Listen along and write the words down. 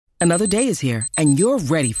Another day is here, and you're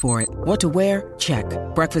ready for it. What to wear? Check.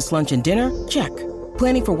 Breakfast, lunch, and dinner? Check.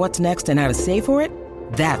 Planning for what's next and how to save for it?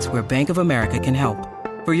 That's where Bank of America can help.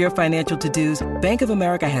 For your financial to-dos, Bank of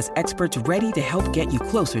America has experts ready to help get you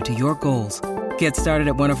closer to your goals. Get started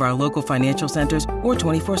at one of our local financial centers or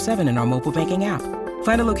 24/7 in our mobile banking app.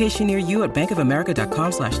 Find a location near you at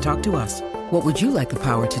bankofamerica.com/talktous. What would you like the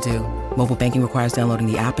power to do? Mobile banking requires downloading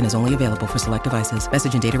the app and is only available for select devices.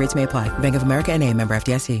 Message and data rates may apply. Bank of America N.A., member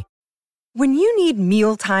FDIC. When you need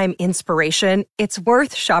mealtime inspiration, it's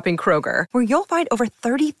worth shopping Kroger, where you'll find over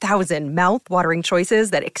 30,000 mouth-watering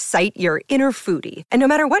choices that excite your inner foodie. And no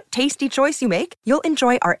matter what tasty choice you make, you'll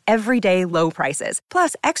enjoy our everyday low prices,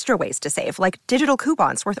 plus extra ways to save, like digital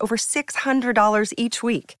coupons worth over $600 each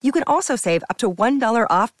week. You can also save up to $1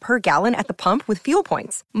 off per gallon at the pump with fuel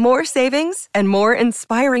points. More savings and more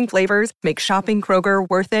inspiring flavors make shopping Kroger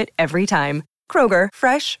worth it every time. Kroger,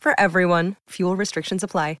 fresh for everyone. Fuel restrictions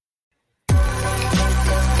apply.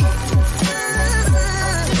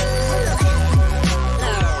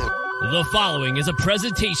 The following is a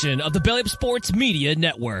presentation of the Belly Up Sports Media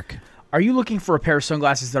Network. Are you looking for a pair of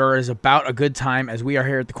sunglasses that are as about a good time as we are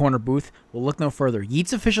here at the corner booth? Well, look no further.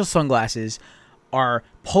 Yeats official sunglasses are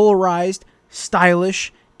polarized,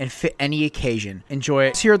 stylish, and fit any occasion. Enjoy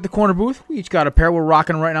it. Here at the corner booth, we each got a pair we're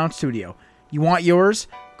rocking right now in studio. You want yours?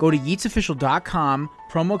 Go to yeatsofficial.com,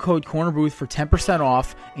 promo code cornerbooth for 10%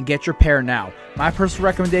 off, and get your pair now. My personal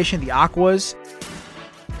recommendation, the Aquas.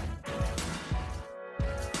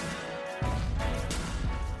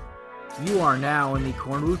 You are now in the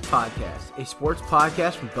Corner Booth Podcast, a sports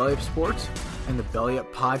podcast from Belly Up Sports and the Belly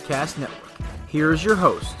Up Podcast Network. Here is your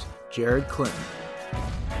host, Jared Clinton.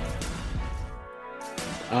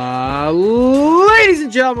 Ladies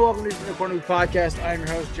and gentlemen, welcome to the Corner Booth Podcast. I am your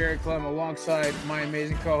host, Jared Clem, alongside my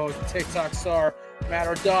amazing co-host, TikTok star, Matt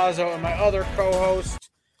Ordazzo, and my other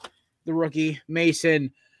co-host, the rookie,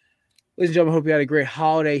 Mason. Ladies and gentlemen, hope you had a great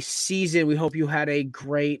holiday season. We hope you had a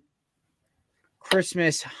great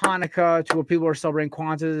Christmas, Hanukkah. To what people are celebrating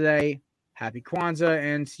Kwanzaa today, happy Kwanzaa,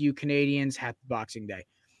 and to you Canadians, happy Boxing Day.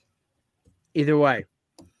 Either way,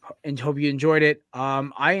 and hope you enjoyed it.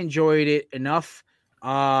 I enjoyed it enough.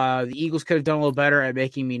 The Eagles could have done a little better at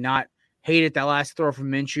making me not hate it. That last throw from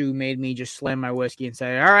Minshew made me just slam my whiskey and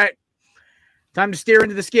say, all right, time to steer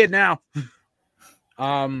into the skid now.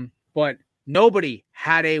 But nobody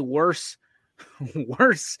had a worse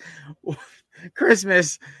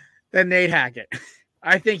Christmas than Nate Hackett.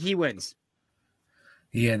 I think he wins.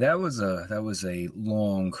 Yeah, that was a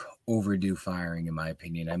long overdue firing, in my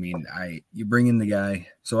opinion. I mean, you bring in the guy.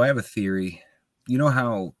 So I have a theory. You know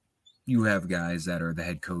how you have guys that are the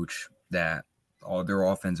head coach that they're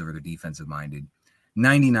offensive or they're defensive minded.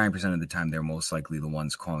 99% of the time, they're most likely the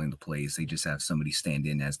ones calling the plays. They just have somebody stand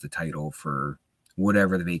in as the title for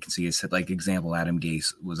whatever the vacancy is. Like example, Adam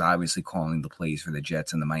Gase was obviously calling the plays for the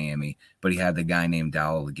Jets and the Miami, but he had the guy named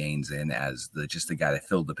Dowell Gaines in as the guy that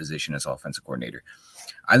filled the position as offensive coordinator.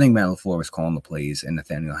 I think Matt LaFleur was calling the plays, and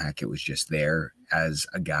Nathaniel Hackett was just there as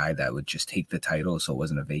a guy that would just take the title, so it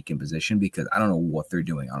wasn't a vacant position, because I don't know what they're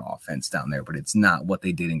doing on offense down there, but it's not what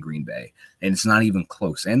they did in Green Bay, and it's not even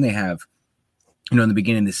close. And they have, in the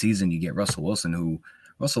beginning of the season, you get Russell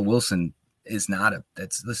Wilson is not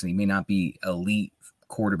he may not be elite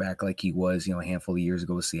quarterback like he was, a handful of years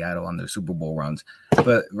ago with Seattle on their Super Bowl runs,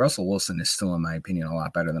 but Russell Wilson is still, in my opinion, a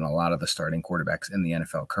lot better than a lot of the starting quarterbacks in the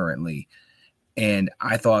NFL currently. And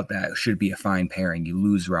I thought that should be a fine pairing. You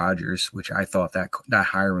lose Rodgers, which I thought that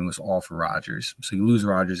hiring was all for Rodgers. So you lose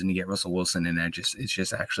Rodgers and you get Russell Wilson, and it's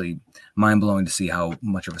just actually mind-blowing to see how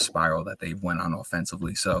much of a spiral that they've went on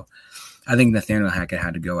offensively. So I think Nathaniel Hackett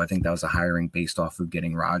had to go. I think that was a hiring based off of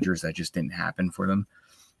getting Rodgers. That just didn't happen for them.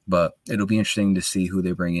 But it'll be interesting to see who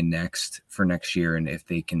they bring in next for next year, and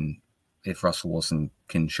if Russell Wilson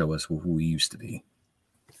can show us who he used to be,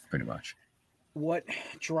 pretty much. What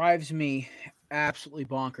drives me absolutely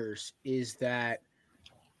bonkers is that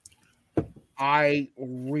I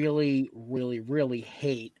really, really, really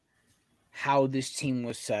hate how this team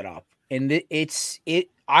was set up. And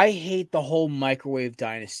I hate the whole microwave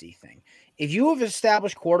dynasty thing. If you have an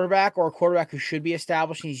established quarterback or a quarterback who should be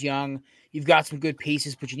established and he's young, you've got some good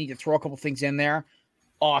pieces, but you need to throw a couple things in there,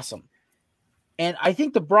 awesome. And I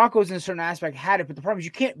think the Broncos in a certain aspect had it, but the problem is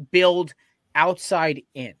you can't build outside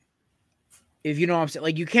in. If you know what I'm saying.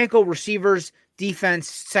 Like, you can't go receivers, defense,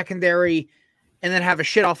 secondary, and then have a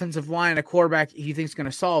shit offensive line and a quarterback you think is going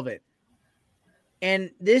to solve it.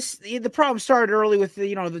 And the problem started early with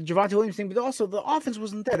the Javonte Williams thing, but also the offense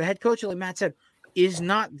wasn't there. The head coach, like Matt said, is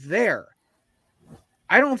not there.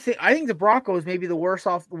 I think the Broncos may be the worst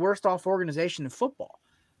off organization in football.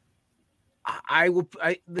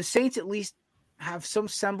 the Saints at least have some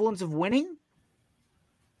semblance of winning.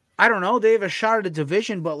 I don't know. They have a shot at a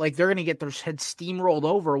division, but like they're going to get their head steamrolled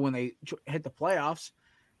over when they hit the playoffs.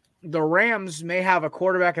 The Rams may have a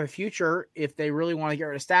quarterback of the future if they really want to get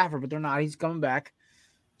rid of Stafford, but they're not. He's coming back.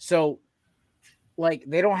 So, like,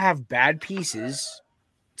 they don't have bad pieces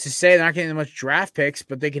to say they're not getting much draft picks,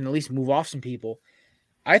 but they can at least move off some people.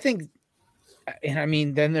 I think, and I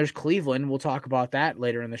mean, then there's Cleveland. We'll talk about that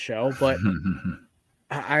later in the show. But,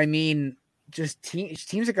 I mean, just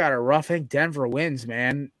teams that got a rough. I think Denver wins,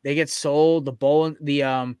 man. They get sold. The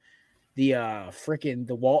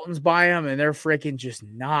Waltons buy them, and they're freaking just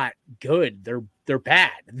not good. They're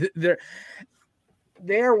bad.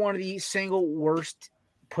 They're one of the single worst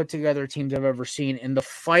put together teams I've ever seen. And the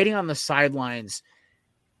fighting on the sidelines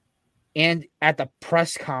and at the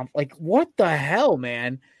press conf, like what the hell,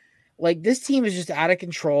 man? Like this team is just out of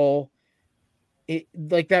control. It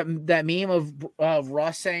like that meme of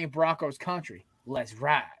Russ saying Broncos country, let's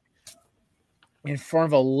ride. In front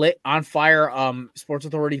of a lit on fire Sports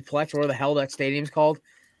Authority Plex, or the hell that stadium's called,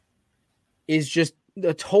 is just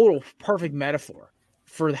a total perfect metaphor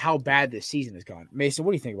for how bad this season has gone. Mason,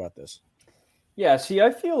 what do you think about this? Yeah, see,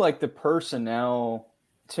 I feel like the personnel,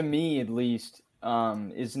 to me at least,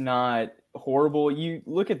 is not horrible. You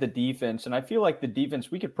look at the defense, and I feel like the defense,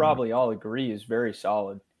 we could probably all agree, is very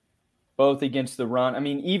solid, both against the run. I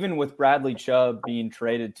mean, even with Bradley Chubb being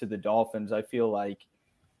traded to the Dolphins, I feel like,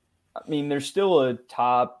 there's still a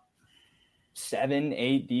top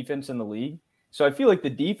 7-8 defense in the league. So I feel like the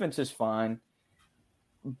defense is fine.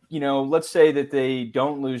 Let's say that they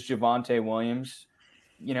don't lose Javonte Williams,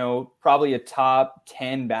 probably a top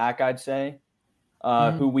 10 back, I'd say,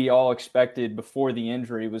 who we all expected before the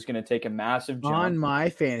injury was going to take a massive jump. On my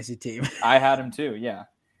fantasy team. I had him too, yeah.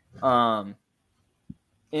 And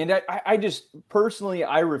I just, personally,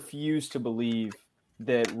 I refuse to believe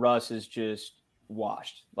that Russ is just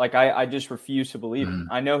washed. Like I just refuse to believe it.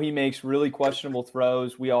 I know he makes really questionable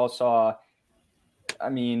throws. We all saw,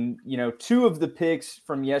 two of the picks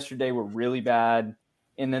from yesterday were really bad.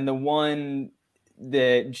 And then the one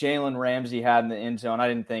that Jalen Ramsey had in the end zone, I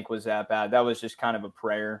didn't think was that bad. That was just kind of a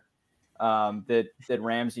prayer that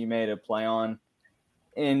Ramsey made a play on.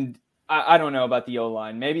 And I don't know about the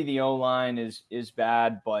O-line. Maybe the O-line is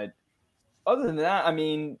bad, but other than that,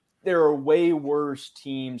 there are way worse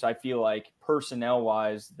teams, I feel like,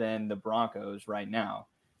 personnel-wise than the Broncos right now,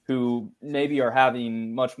 who maybe are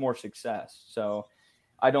having much more success. So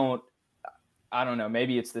I don't know.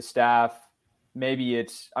 Maybe it's the staff. Maybe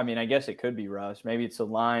it's – I guess it could be Russ. Maybe it's the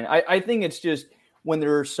line. I think it's just when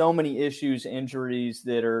there are so many issues, injuries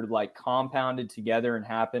that are, like, compounded together and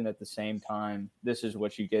happen at the same time, this is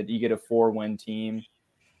what you get. You get a 4-win team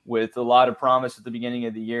with a lot of promise at the beginning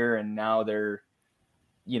of the year, and now they're –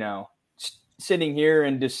 sitting here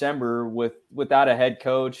in December without a head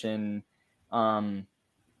coach and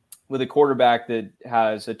with a quarterback that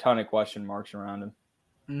has a ton of question marks around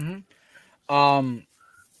him.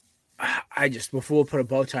 I just, before we'll put a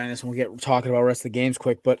bow tie on this and we'll get talking about the rest of the games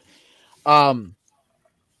quick, but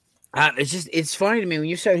it's funny to me when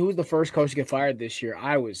you said who was the first coach to get fired this year.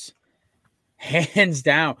 I was hands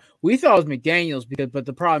down. We thought it was McDaniels but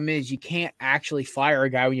the problem is you can't actually fire a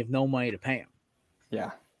guy when you have no money to pay him.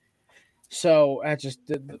 Yeah. So that's just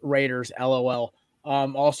the Raiders, LOL.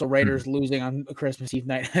 Also, Raiders losing on Christmas Eve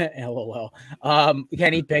night, LOL.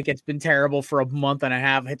 Kenny Pickett's been terrible for a month and a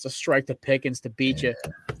half. Hits a strike to Pickens to beat you.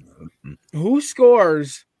 Who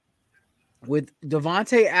scores with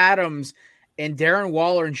Devontae Adams and Darren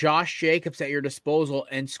Waller and Josh Jacobs at your disposal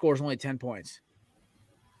and scores only 10 points?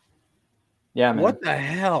 Yeah, man. What the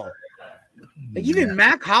hell? Like even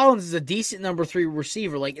Mac Hollins is a decent number 3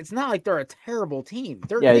 receiver. Like it's not like they're a terrible team.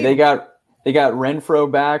 They got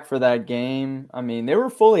Renfro back for that game. They were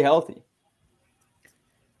fully healthy.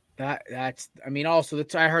 That's also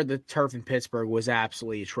I heard the turf in Pittsburgh was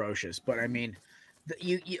absolutely atrocious. But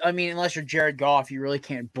unless you're Jared Goff, you really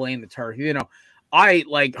can't blame the turf. I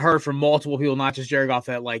heard from multiple people, not just Jared Goff,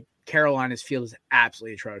 that Carolina's field is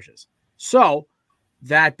absolutely atrocious. So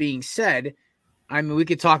that being said, we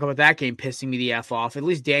could talk about that game pissing me the F off. At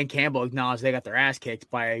least Dan Campbell acknowledged they got their ass kicked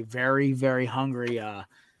by a very, very hungry,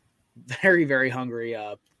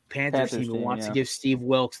 Panthers team who wants to give Steve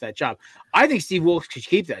Wilkes that job. I think Steve Wilkes could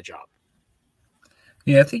keep that job.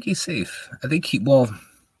 Yeah, I think he's safe. I think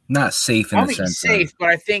not safe in the sense. He's safe, but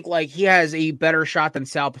I think he has a better shot than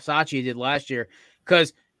Sal Pasaccia did last year.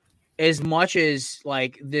 Because as much as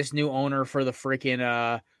this new owner for the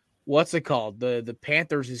freaking what's it called? The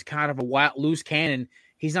Panthers is kind of a wild, loose cannon.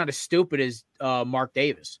 He's not as stupid as Mark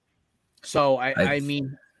Davis. So, I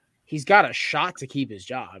mean, he's got a shot to keep his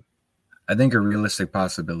job. I think a realistic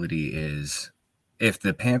possibility is if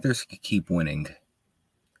the Panthers keep winning,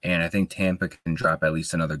 and I think Tampa can drop at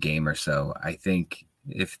least another game or so, I think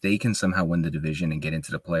if they can somehow win the division and get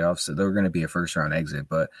into the playoffs, so they're going to be a first-round exit.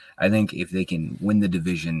 But I think if they can win the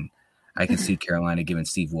division, I can see Carolina giving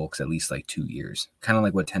Steve Wilkes at least like 2 years, kind of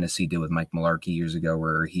like what Tennessee did with Mike Mularkey years ago,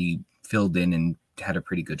 where he filled in and had a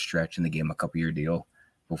pretty good stretch and they gave him a couple-year deal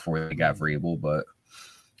before they got Vrabel. But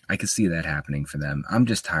I could see that happening for them. I'm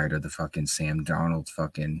just tired of the fucking Sam Darnold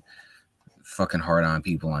fucking hard on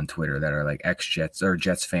people on Twitter that are like ex-Jets or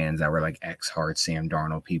Jets fans that were like ex-hard Sam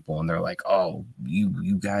Darnold people. And they're like, oh,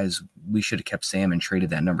 you guys, we should have kept Sam and traded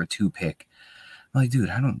that number 2 pick. I'm like,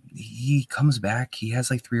 dude, he comes back. He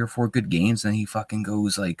has like 3 or 4 good games and he fucking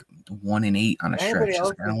goes like 1-8 on a stretch.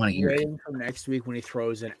 I don't want to hear it. For next week when he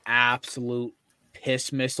throws an absolute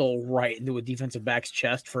piss missile right into a defensive back's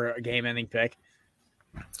chest for a game-ending pick.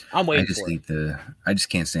 I'm waiting for it. I just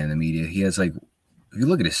can't stand the media. He has like, if you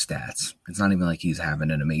look at his stats, it's not even like he's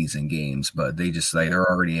having an amazing games, but they just like they're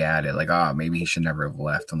already at it. Like, maybe he should never have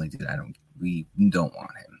left. I'm like, dude, we don't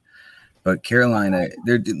want him. But Carolina,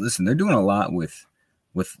 they're doing a lot with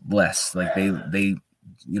less. Like they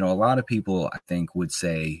a lot of people I think would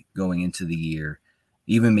say going into the year,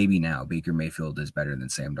 even maybe now, Baker Mayfield is better than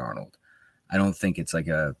Sam Darnold. I don't think it's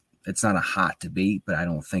not a hot debate, but I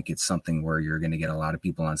don't think it's something where you're going to get a lot of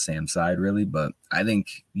people on Sam's side, really. But I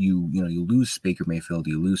think you lose Baker Mayfield,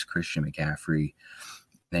 you lose Christian McCaffrey,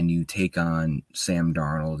 then you take on Sam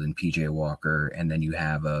Darnold and PJ Walker, and then you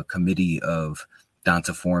have a committee of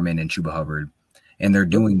Donta Foreman and Chuba Hubbard, and they're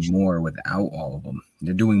doing more without all of them.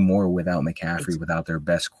 They're doing more without McCaffrey, without their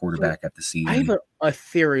best quarterback at the season. I have a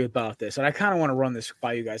theory about this, and I kind of want to run this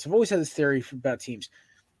by you guys. I've always had this theory about teams.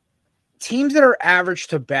 Teams that are average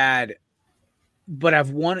to bad but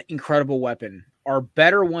have one incredible weapon are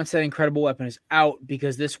better once that incredible weapon is out,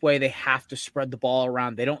 because this way they have to spread the ball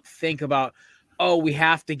around. They don't think about, we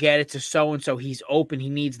have to get it to so-and-so. He's open. He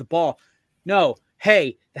needs the ball. No.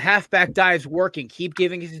 Hey, the halfback dive's working. Keep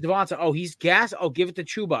giving it to Devonta. Oh, he's gas. Oh, give it to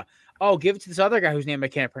Chuba. Oh, give it to this other guy whose name I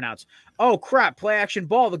can't pronounce. Oh, crap. Play action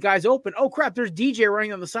ball. The guy's open. Oh, crap. There's DJ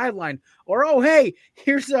running on the sideline. Or, hey,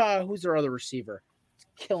 here's who's their other receiver?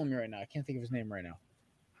 Killing me right now. I can't think of his name right now.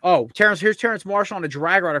 Oh, here's Terrence Marshall on a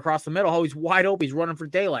drag route across the middle. Oh, he's wide open. He's running for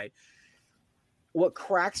daylight. What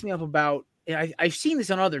cracks me up about, and I've seen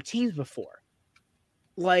this on other teams before.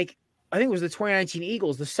 Like, I think it was the 2019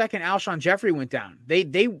 Eagles. The second Alshon Jeffrey went down, they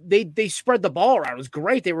spread the ball around. It was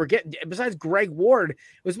great. They were getting, besides Greg Ward, it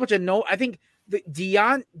was a bunch of I think the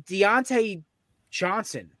Deontay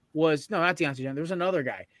Johnson was, no, not Deontay Johnson. There was another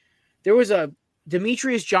guy. There was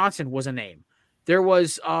Demetrius Johnson was a name. There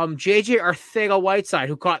was J.J. Arcega-Whiteside,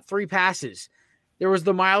 who caught 3 passes. There was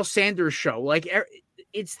the Miles Sanders show. Like,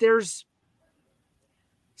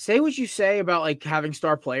 say what you say about like having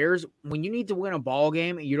star players. When you need to win a ball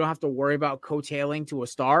game and you don't have to worry about coattailing to a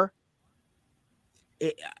star,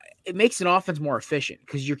 it makes an offense more efficient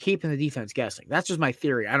because you're keeping the defense guessing. That's just my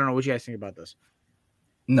theory. I don't know what you guys think about this.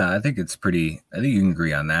 No, I think you can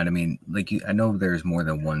agree on that. I mean, I know there's more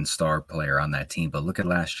than one star player on that team, but look at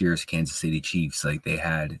last year's Kansas City Chiefs. Like they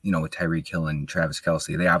had, with Tyreek Hill and Travis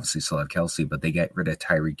Kelce. They obviously still have Kelce, but they get rid of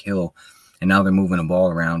Tyreek Hill, and now they're moving the ball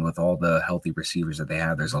around with all the healthy receivers that they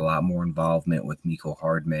have. There's a lot more involvement with Mecole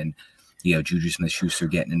Hardman. You have Juju Smith-Schuster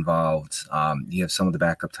getting involved. You have some of the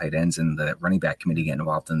backup tight ends and the running back committee getting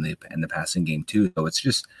involved in the passing game too. So it's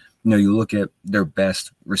just, you look at their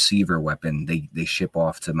best receiver weapon, they ship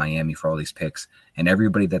off to Miami for all these picks, and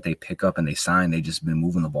everybody that they pick up and they sign, they just been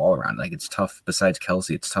moving the ball around. Like it's tough. Besides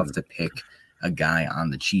Kelce, it's tough to pick a guy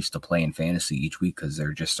on the Chiefs to play in fantasy each week because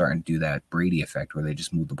they're just starting to do that Brady effect where they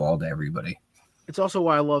just move the ball to everybody. It's also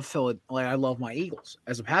why I love I love my Eagles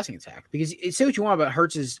as a passing attack, because say what you want about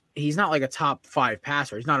Hurts, he's not like a top 5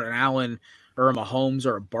 passer. He's not an Allen or a Mahomes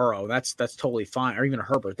or a Burrow. That's totally fine, or even a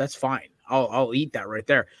Herbert. That's fine. I'll eat that right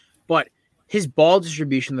there. But his ball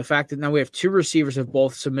distribution, the fact that now we have 2 receivers have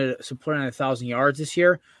both supported 1,000 yards this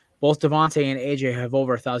year. Both Devontae and AJ have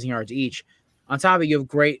over 1,000 yards each. On top of it, you have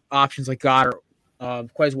great options like Goddard,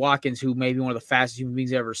 Quez Watkins, who may be one of the fastest human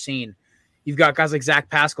beings I've ever seen. You've got guys like Zach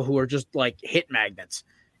Pascal who are just like hit magnets,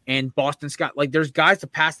 and Boston Scott. Like there's guys to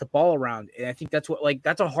pass the ball around, and I think that's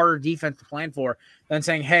a harder defense to plan for than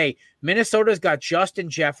saying, "Hey, Minnesota's got Justin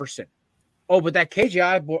Jefferson. Oh, but that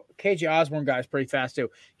KJ Osborne guy is pretty fast too."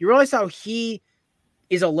 You realize how he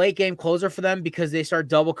is a late game closer for them because they start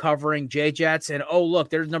double covering J-Jets, and look,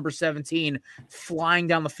 there's number 17 flying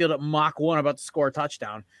down the field at Mach 1 about to score a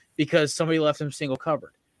touchdown because somebody left him single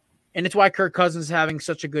covered, and it's why Kirk Cousins is having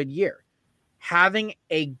such a good year. Having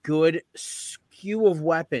a good skew of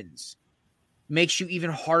weapons makes you even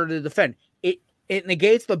harder to defend. It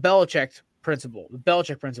negates the Belichick principle,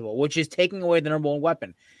 which is taking away the number one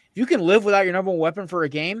weapon. If you can live without your number one weapon for a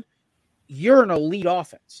game, you're an elite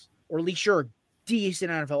offense, or at least you're a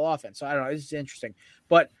decent NFL offense. So I don't know. It's interesting.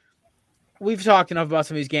 But we've talked enough about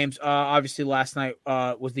some of these games. Obviously, last night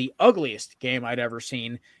was the ugliest game I'd ever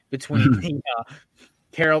seen between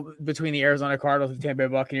the Arizona Cardinals and the Tampa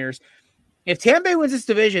Bay Buccaneers. If Tampa Bay wins this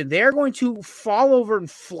division, they're going to fall over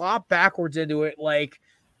and flop backwards into it like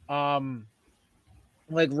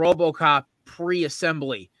RoboCop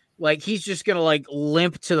pre-assembly. Like he's just gonna like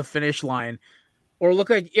limp to the finish line, or look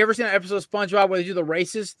like you ever seen an episode of SpongeBob where they do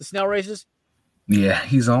the snail races? Yeah,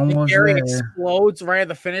 he's almost there. Explodes right at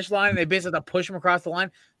the finish line, and they basically have to push him across the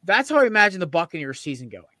line. That's how I imagine the Buccaneers season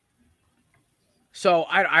going. So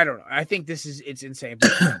I don't know. I think it's insane.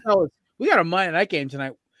 But, we got a Monday night game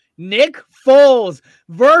tonight. Nick Foles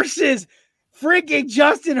versus freaking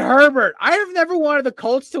Justin Herbert. I have never wanted the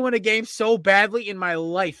Colts to win a game so badly in my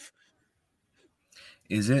life.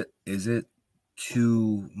 Is it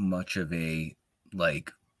too much of a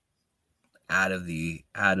like out of the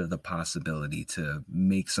possibility to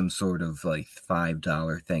make some sort of like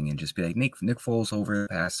 $5 thing and just be like Nick Foles over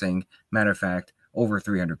passing, matter of fact, over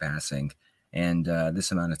 300 passing and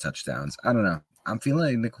this amount of touchdowns? I don't know. I'm feeling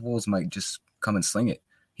like Nick Foles might just come and sling it.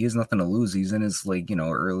 He has nothing to lose. He's in his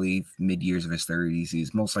early mid years of his 30s.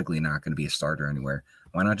 He's most likely not going to be a starter anywhere.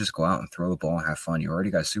 Why not just go out and throw the ball and have fun? You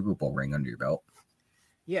already got a Super Bowl ring under your belt.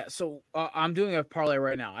 Yeah, so I'm doing a parlay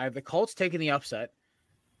right now. I have the Colts taking the upset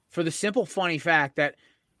for the simple, funny fact that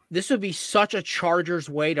this would be such a Chargers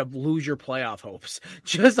way to lose your playoff hopes.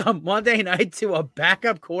 Just on Monday night to a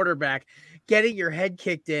backup quarterback getting your head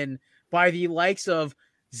kicked in by the likes of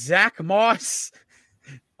Zach Moss,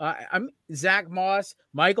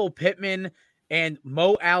 Michael Pittman, and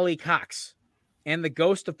Mo Alley Cox, and the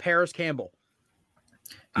ghost of Paris Campbell.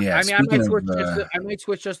 Yeah, I might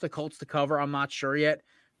switch just the Colts to cover. I'm not sure yet,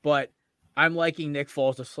 but I'm liking Nick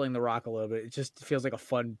Foles to sling the rock a little bit. It just feels like a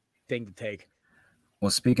fun thing to take. Well,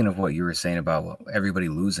 speaking of what you were saying about everybody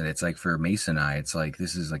losing, it's like for Mason and I, it's like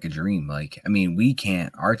this is like a dream. Like, I mean,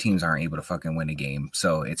 our teams aren't able to fucking win a game,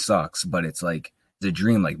 so it sucks, but it's like the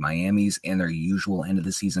dream. Like Miami's and their usual end of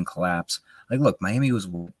the season collapse. Like, look, Miami was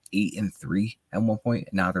 8-3 at one point,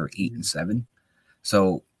 and now they're 8-7.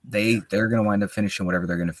 So they're going to wind up finishing whatever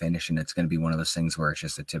they're going to finish, and it's going to be one of those things where it's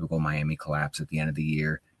just a typical Miami collapse at the end of the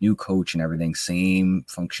year. New coach and everything, same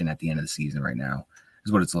function at the end of the season right now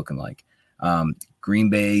is what it's looking like. Green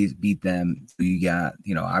Bay beat them. You got,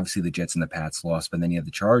 obviously the Jets and the Pats lost, but then you have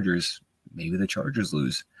the Chargers. Maybe the Chargers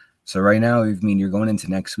lose. So right now, I mean, you're going into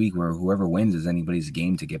next week where whoever wins is anybody's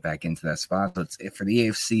game to get back into that spot. So it's for the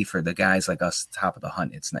AFC, for the guys like us, top of the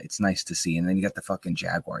hunt. It's nice to see. And then you got the fucking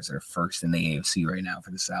Jaguars that are first in the AFC right now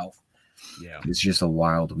for the South. Yeah, it's just a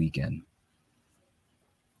wild weekend.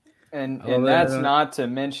 And that's not to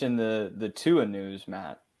mention the Tua news,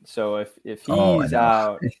 Matt. So if he's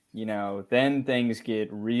out, then things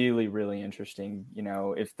get really, really interesting.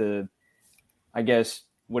 If would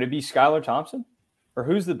it be Skylar Thompson? Or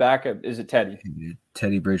who's the backup? Is it Teddy?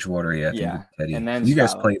 Teddy Bridgewater, yeah. I think Teddy. And then you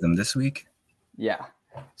guys play them this week? Yeah.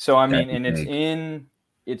 So I mean, and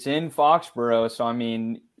it's in Foxborough. So I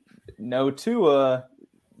mean, no Tua,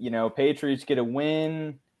 Patriots get a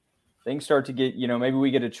win. Things start to get, maybe we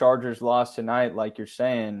get a Chargers loss tonight, like you're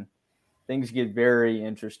saying. Things get very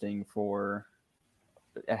interesting for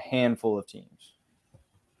a handful of teams.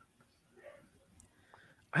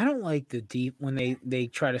 I don't like the deep when they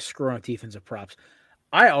try to screw on defensive props.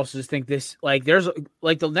 I also just think this, there's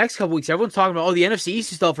the next couple weeks, everyone's talking about, the NFC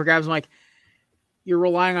East is still for grabs. I'm like, you're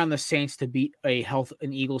relying on the Saints to beat an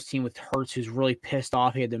Eagles team with Hurts, who's really pissed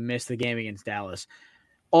off he had to miss the game against Dallas.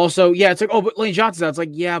 Also, yeah, it's like, but Lane Johnson's out. It's like,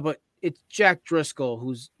 yeah, but it's Jack Driscoll,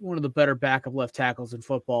 who's one of the better backup left tackles in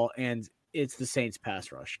football, and it's the Saints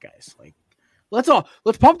pass rush, guys. Let's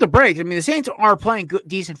pump the brakes. I mean, the Saints are playing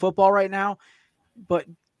decent football right now, but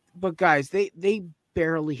guys, they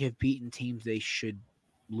barely have beaten teams they should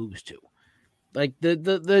lose to. Like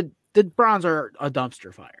the Browns are a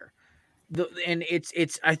dumpster fire. And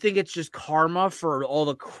I think it's just karma for all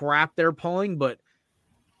the crap they're pulling, but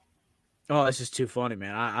this is too funny,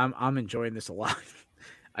 man. I'm enjoying this a lot.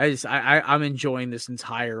 I'm enjoying this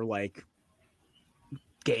entire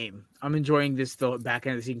game. I'm enjoying this the back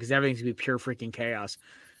end of the season because everything's gonna be pure freaking chaos.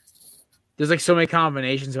 There's so many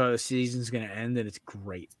combinations of how the season's gonna end, and it's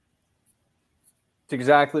great. It's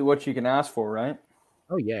exactly what you can ask for, right?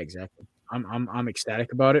 Oh yeah, exactly. I'm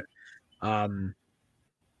ecstatic about it. How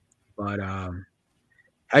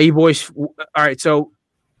you boys? All right, so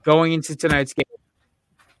going into tonight's game,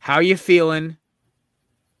 how you feeling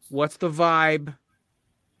What's the vibe?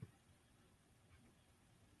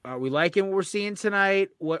 Are we liking what we're seeing tonight?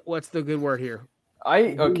 What's the good word here?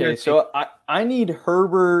 So I need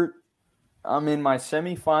Herbert. I'm in my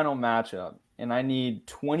semifinal matchup, and I need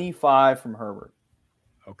 25 from Herbert.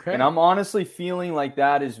 Okay. And I'm honestly feeling like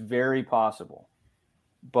that is very possible.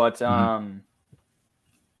 But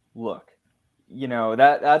look,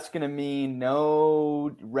 that's going to mean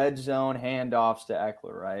no red zone handoffs to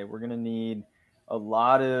Eckler, right? We're going to need a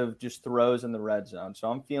lot of just throws in the red zone.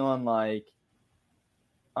 So I'm feeling like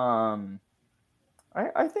I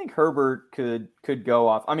think Herbert could go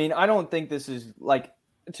off. I mean, I don't think this is like,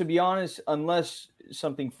 to be honest, unless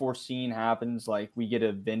something foreseen happens, like we get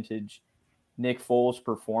a vintage Nick Foles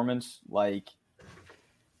performance, like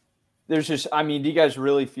there's just, I mean, do you guys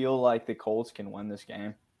really feel like the Colts can win this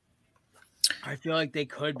game? I feel like they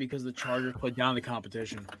could because the Chargers put down the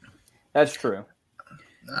competition. That's true.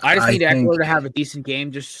 I just need Eckler to have a decent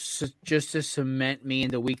game just to cement me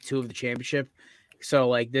into week 2 of the championship. So,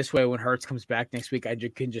 like, this way, when Hurts comes back next week, I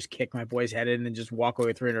can just kick my boy's head in and just walk away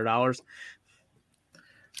with $300.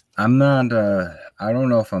 I'm not. I don't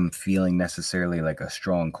know if I'm feeling necessarily like a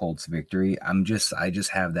strong Colts victory. I just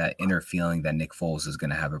have that inner feeling that Nick Foles is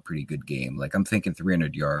going to have a pretty good game. Like, I'm thinking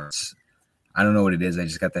 300 yards. I don't know what it is. I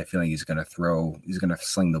just got that feeling he's going to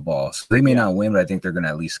sling the ball. So they may not win, but I think they're going to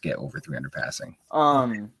at least get over 300 passing.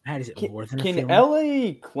 Can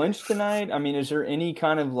LA clinch tonight? I mean, is there any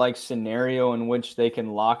kind of like scenario in which they can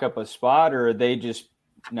lock up a spot, or are they just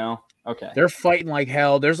no? Okay, they're fighting like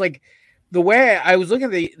hell. There's like the way I was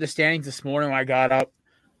looking at the standings this morning when I got up.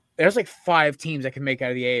 There's like 5 teams that can make out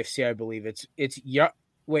of the AFC. I believe it's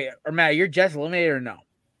wait, or Matt, your Jets eliminated or no?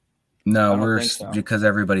 No, because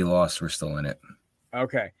everybody lost, we're still in it.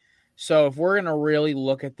 Okay. So if we're going to really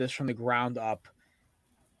look at this from the ground up,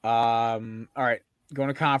 all right, going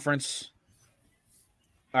to conference.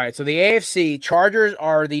 All right, so the AFC Chargers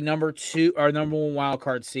are the number 1 wild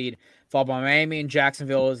card seed, followed by Miami and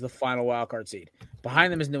Jacksonville is the final wild card seed.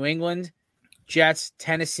 Behind them is New England, Jets,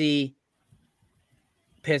 Tennessee,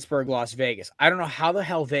 Pittsburgh, Las Vegas. I don't know how the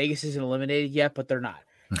hell Vegas isn't eliminated yet, but they're not.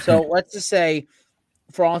 So let's just say,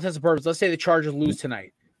 for all intents and purposes, let's say the Chargers lose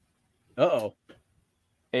tonight.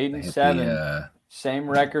 8-7, same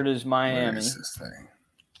record as Miami. Where is this thing?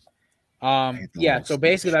 So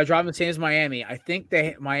basically, by dropping the same as Miami, I think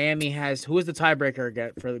Miami has who is the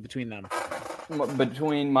tiebreaker between them?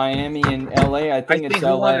 Between Miami and LA, I think it's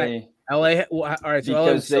LA. LA. All right, so LA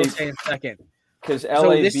is still staying second because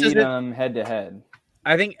LA beat them head to head.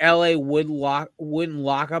 I think LA wouldn't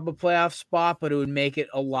lock up a playoff spot, but it would make it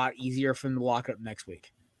a lot easier for them to lock up next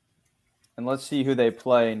week. And let's see who they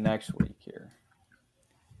play next week here.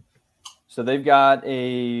 So they've got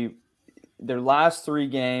their last 3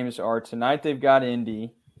 games are tonight. They've got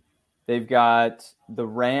Indy, they've got the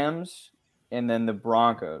Rams, and then the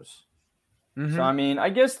Broncos. Mm-hmm. So I mean, I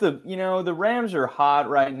guess the Rams are hot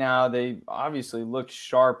right now. They obviously looked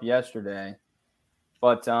sharp yesterday,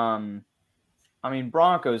 but I mean,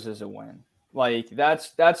 Broncos is a win. Like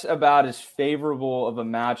that's about as favorable of a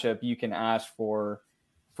matchup you can ask for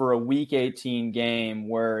a Week 18 game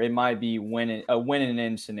where it might be a win and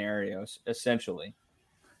in scenarios essentially.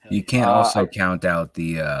 You can't also count out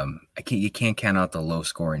you can't count out the low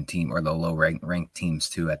scoring team or the low ranked teams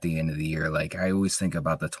too at the end of the year. Like I always think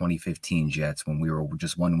about the 2015 Jets when we were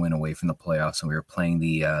just 1 win away from the playoffs and we were playing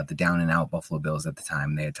the down and out Buffalo Bills at the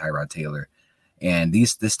time. They had Tyrod Taylor. And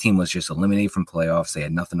this team was just eliminated from playoffs. They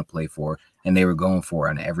had nothing to play for, and they were going for it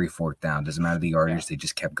on every 4th down. Doesn't matter the yardage. They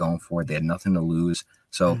just kept going for it. They had nothing to lose.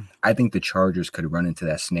 So I think the Chargers could run into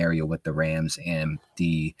that scenario with the Rams and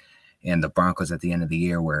the Broncos at the end of the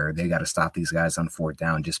year where they got to stop these guys on 4th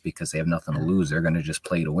down just because they have nothing to lose. They're going to just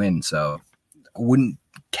play to win. So I wouldn't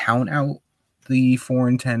count out the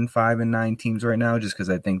 4-10, 5-9 teams right now just because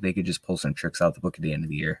I think they could just pull some tricks out the book at the end of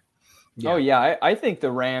the year. Yeah. Oh, yeah. I think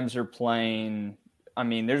the Rams are playing. I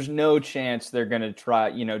mean, there's no chance they're going to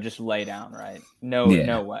try, just lay down, right? No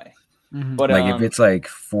way. Mm-hmm. But if it's like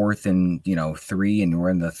 4th and 3 and we're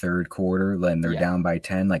in the 3rd quarter, then they're down by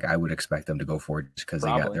 10. Like I would expect them to go for it just because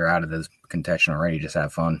they're out of this contention already. Just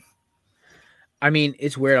have fun. I mean,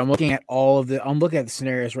 it's weird. I'm looking at the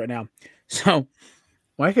scenarios right now. So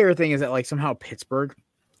my favorite thing is that like somehow Pittsburgh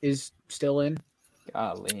is still in.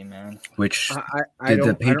 Golly, man. Which did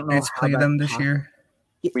the Patriots play them this year?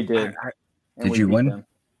 We did. Did you win? Them.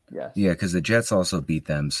 Yes. Yeah, because the Jets also beat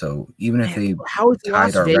them. So even if they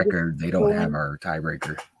tied our record, they don't have our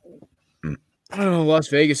tiebreaker. I don't know. Las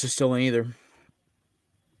Vegas is still in either.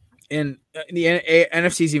 And the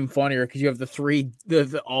NFC is even funnier because you have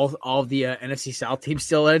all of the NFC South teams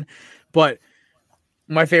still in. But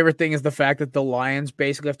My favorite thing is the fact that the Lions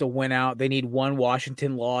basically have to win out. They need one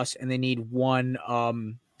Washington loss and they need one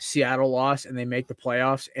Seattle loss, and they make the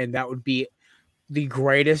playoffs. And that would be the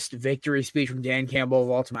greatest victory speech from Dan Campbell of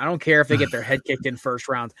all time. I don't care if they get their head kicked in first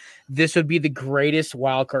round. This would be the greatest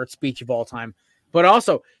wildcard speech of all time. But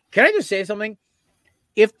also, can I just say something?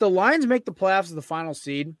 If the Lions make the playoffs as the final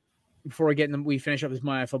seed, before we finish up this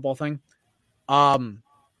Monday Night Football thing,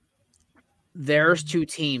 there's two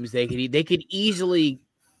teams they could easily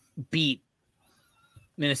beat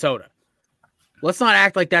Minnesota. Let's not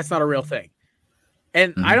act like that's not a real thing.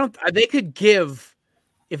 And they could give,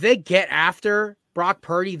 if they get after Brock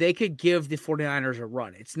Purdy, they could give the 49ers a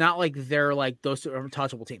run. It's not like they're like those two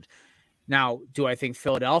untouchable teams. Now, do I think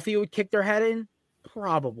Philadelphia would kick their head in?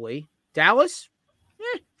 Probably. Dallas?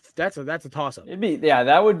 That's a toss-up.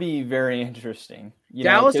 That would be very interesting.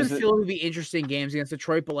 Dallas and Philly would be interesting games against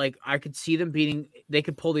Detroit, but like I could see them they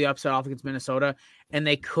could pull the upset off against Minnesota, and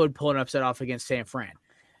they could pull an upset off against San Fran.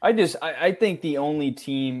 I think the only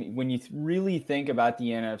team, when you really think about the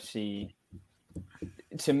NFC,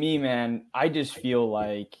 to me, man, I just feel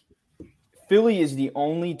like Philly is the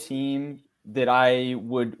only team that I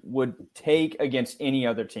would take against any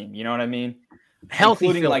other team. You know what I mean? Healthy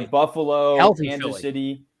including Philly. Like Buffalo, Healthy Kansas Philly.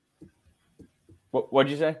 City.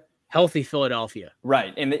 What'd you say? Healthy Philadelphia.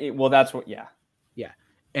 Right. And that's what, yeah. Yeah.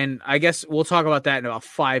 And I guess we'll talk about that in about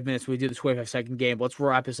 5 minutes. We do the 25-second game. Let's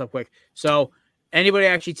wrap this up quick. So, anybody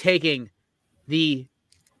actually taking the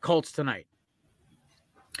Colts tonight?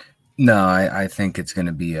 No, I think it's going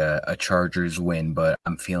to be a Chargers win, but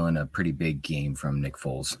I'm feeling a pretty big game from Nick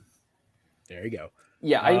Foles. There you go.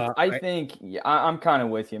 Yeah, I think I'm kind of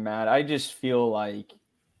with you, Matt. I just feel like,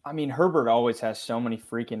 Herbert always has so many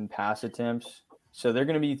freaking pass attempts. So they're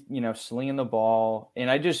going to be, slinging the ball.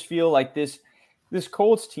 And I just feel like this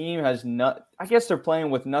Colts team has I guess they're playing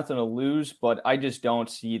with nothing to lose, but I just don't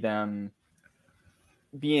see them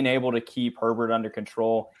being able to keep Herbert under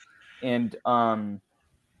control. And,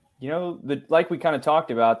 like we kind of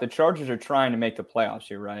talked about, the Chargers are trying to make the playoffs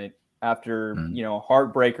here, right? After,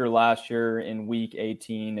 heartbreaker last year in week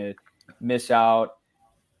 18 to miss out.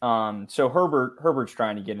 So Herbert's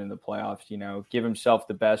trying to get into the playoffs, give himself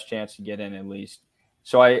the best chance to get in at least.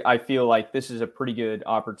 So I feel like this is a pretty good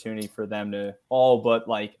opportunity for them to all but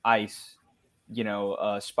like ice,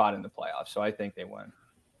 a spot in the playoffs. So I think they win.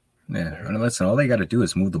 Yeah, and listen, all they got to do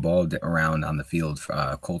is move the ball around on the field,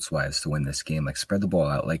 Colts-wise, to win this game. Like, spread the ball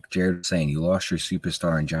out. Like Jared was saying, you lost your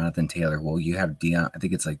superstar in Jonathan Taylor. Well, you have I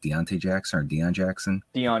think it's like Deontay Jackson or Deion Jackson.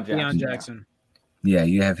 Deion Jackson. Yeah,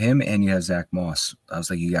 you have him and you have Zach Moss. I was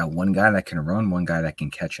like, you got one guy that can run, one guy that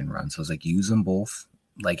can catch and run. So I was like, use them both,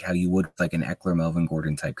 like how you would like an Eckler, Melvin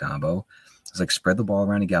Gordon type combo. It's like, spread the ball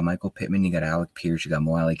around. You got Michael Pittman, you got Alec Pierce, you got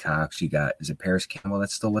Mo Alley Cox, you got, is it Paris Campbell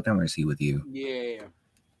that's still with them, or is he with you? Yeah.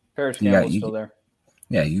 Paris Campbell's still there.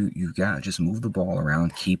 Yeah, you've got to just move the ball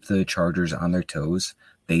around, keep the Chargers on their toes.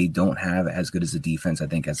 They don't have as good as a defense, I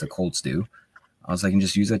think, as the Colts do. I was like, and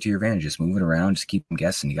just use that to your advantage. Just move it around, just keep them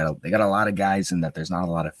guessing. They got a lot of guys in that there's not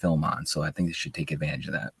a lot of film on, so I think they should take advantage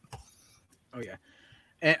of that. Oh yeah,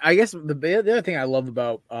 and I guess the other thing I love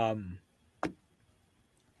about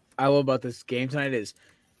this game tonight is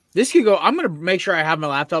this could go. I'm gonna make sure I have my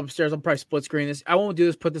laptop upstairs. I'll probably split screen this. I won't do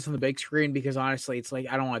this. Put this on the big screen because honestly, it's like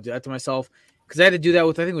I don't want to do that to myself because I had to do that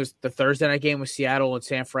with I think it was the Thursday night game with Seattle and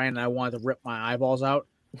San Fran, and I wanted to rip my eyeballs out.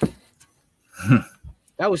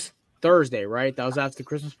 That was Thursday, right? That was after the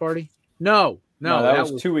Christmas party? No,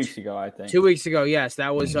 that was 2 weeks ago, I think. 2 weeks ago, yes.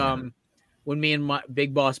 That was when me and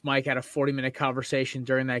Big Boss Mike had a 40-minute conversation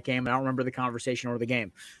during that game. I don't remember the conversation or the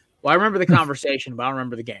game. Well, I remember the conversation, but I don't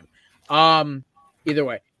remember the game. Either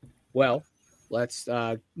way. Well, let's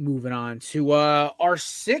moving on to our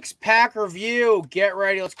six-pack review. Get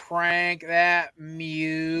ready. Let's crank that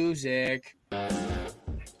music. All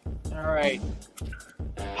right.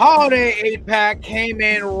 Holiday 8-pack came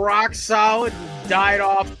in rock solid and died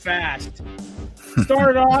off fast.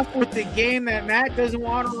 Started off with the game that Matt doesn't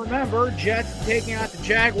want to remember. Jets taking out the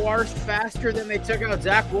Jaguars faster than they took out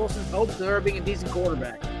Zach Wilson's hopes of her being a decent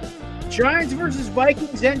quarterback. Giants versus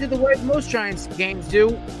Vikings ended the way most Giants games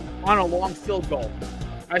do, on a long field goal.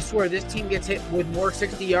 I swear this team gets hit with more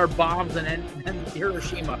 60-yard bombs than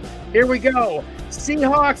Hiroshima. Here we go.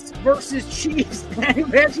 Seahawks versus Chiefs.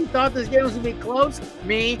 Anybody actually thought this game was going to be close?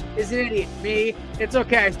 Me is an idiot. Me. It's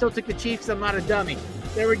okay. I still took the Chiefs. I'm not a dummy.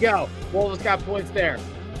 There we go. Wolves got points there.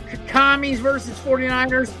 Commies versus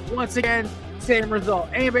 49ers. Once again, same result.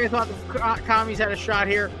 Anybody thought the Commies had a shot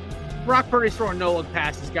here? Brock Purdy's throwing no-look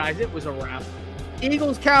passes, guys. It was a wrap.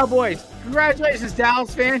 Eagles, Cowboys. Congratulations,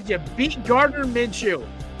 Dallas fans. You beat Gardner Minshew.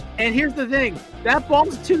 And here's the thing. That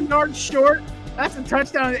ball's 2 yards short. That's a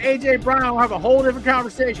touchdown to A.J. Brown. We'll have a whole different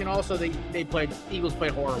conversation. Also, Eagles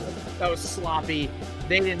played horrible. That was sloppy.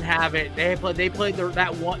 They didn't have it. They played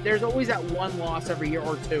that one. There's always that one loss every year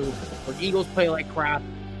or two where Eagles play like crap.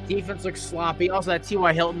 Defense looks sloppy. Also, that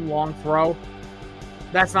T.Y. Hilton long throw.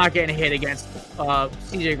 That's not getting hit against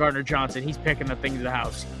C.J. Gardner-Johnson. He's picking the thing to the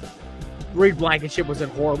house. Reed Blankenship was in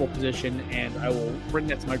horrible position, and I will bring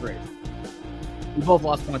that to my grave. We both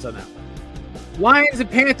lost points on that. Lions and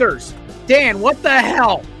Panthers. Dan, what the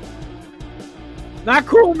hell? Not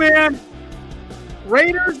cool, man.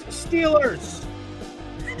 Raiders, Steelers.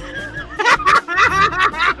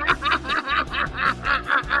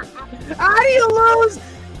 How do you lose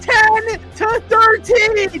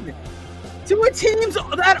 10-13 to a team's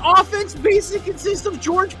that offense basically consists of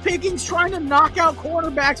George Pickens trying to knock out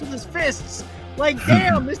quarterbacks with his fists? Like,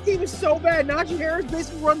 damn, this team is so bad. Najee Harris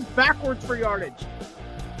basically runs backwards for yardage.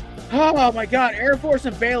 Oh, my God. Air Force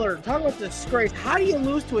and Baylor. Talk about disgrace. How do you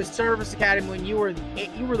lose to a service academy when you were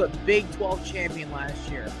the Big 12 champion last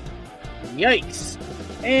year? Yikes.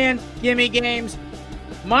 And gimme games.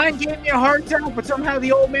 Mine gave me a hard time, but somehow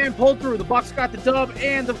the old man pulled through. The Bucs got the dub,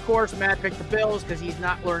 and, of course, Matt picked the Bills because he's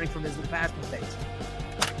not learning from his past mistakes.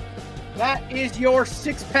 That is your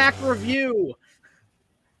six-pack review.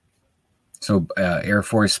 So, Air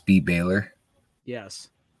Force beat Baylor? Yes.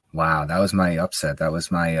 Wow, that was my upset. That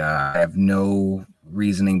was my I have no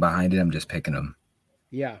reasoning behind it. I'm just picking them.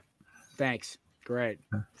 Yeah. Thanks. Great.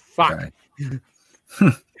 Fuck.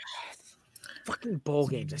 Fucking bowl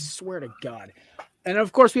games, I swear to God. And,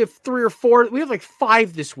 of course, we have 3 or 4. We have, like,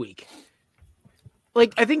 5 this week.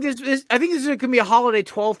 Like, I think this is going to be a holiday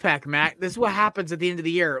 12-pack, Matt. This is what happens at the end of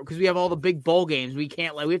the year because we have all the big bowl games. We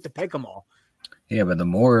can't, we have to pick them all. Yeah, but the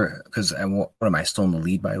more, because what am I still in the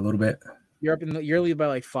lead by a little bit? You're up in the lead by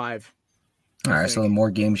like 5. All right, so the more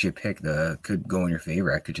games you pick, the could go in your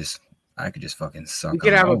favor. I could just fucking suck. We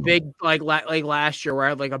could have a big like last year where I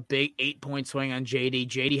had like a big 8-point swing on JD.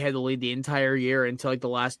 JD had the lead the entire year until like the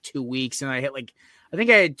last 2 weeks, and I think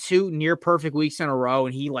I had 2 near perfect weeks in a row,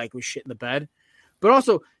 and he like was shit in the bed. But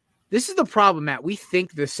also, this is the problem, Matt. We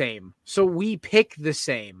think the same, so we pick the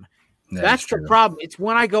same. That's the problem. It's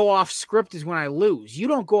when I go off script is when I lose. You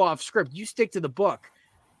don't go off script. You stick to the book.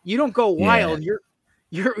 You don't go wild. Yeah.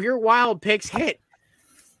 Your wild picks hit.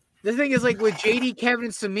 The thing is, like with JD, Kevin,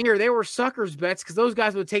 and Samir, they were suckers bets because those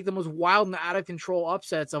guys would take the most wild and out of control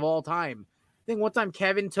upsets of all time. I think one time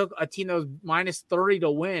Kevin took a team that was minus 30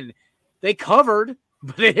 to win. They covered,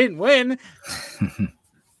 but they didn't win.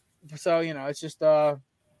 So, it's just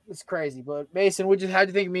it's crazy. But Mason, how'd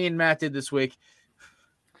you think me and Matt did this week?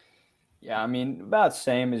 Yeah, I mean, about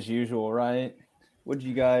same as usual, right? What was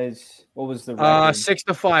the record?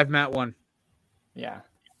 6-5, Matt won. Yeah.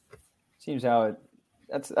 Seems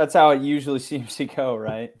that's how it usually seems to go,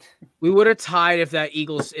 right? We would have tied if the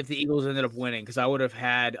Eagles ended up winning, because I would have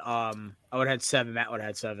had 7. Matt would have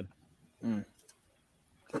had 7. Mm.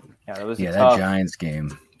 Yeah, that was tough.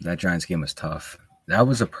 That Giants game was tough. That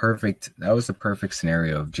was a perfect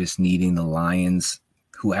scenario of just needing the Lions,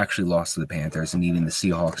 who actually lost to the Panthers, and needing the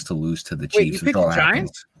Seahawks to lose to the Chiefs. Wait, you picked the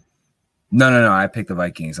Giants? No. I picked the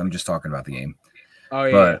Vikings. I'm just talking about the game. Oh,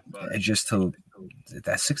 yeah. But just to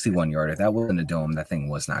that 61-yarder, that wasn't a dome. That thing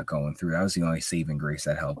was not going through. That was the only saving grace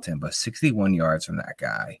that helped him. But 61 yards from that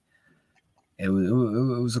guy, it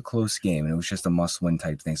was a close game, and it was just a must-win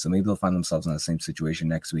type thing. So maybe they'll find themselves in the same situation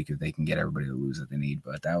next week if they can get everybody to lose that they need.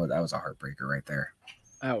 But that was a heartbreaker right there.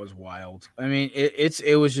 That was wild. I mean,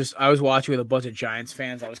 it was just, I was watching with a bunch of Giants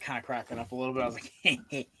fans. I was kind of cracking up a little bit. I was like,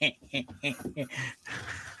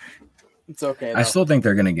 it's okay, though. I still think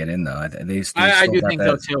they're going to get in, though. I do think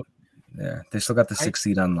so, too. Yeah, they still got the 6th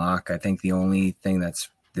seed on lock. I think the only thing that's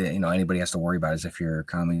anybody has to worry about is if you're a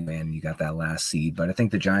Conley fan, you got that last seed. But I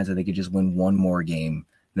think the Giants, they could just win one more game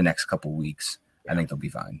the next couple weeks. I think they'll be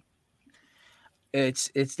fine. It's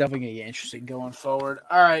definitely going to get interesting going forward.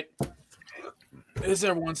 All right. This is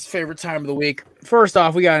everyone's favorite time of the week. First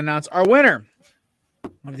off, we got to announce our winner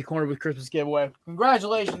of the Corner with Christmas giveaway.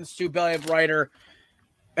 Congratulations to Belly Up Writer.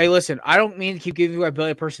 Hey, listen, I don't mean to keep giving you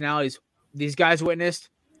Belly Up personalities. These guys witnessed.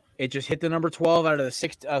 It just hit the number 12 out of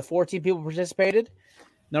the 14 people participated.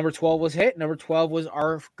 Number 12 was hit. Number 12 was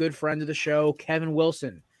our good friend of the show, Kevin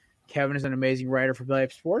Wilson. Kevin is an amazing writer for Belly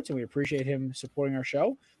Up Sports, and we appreciate him supporting our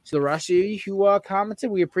show. So the rest of you who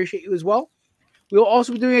commented, we appreciate you as well. We will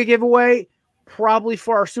also be doing a giveaway probably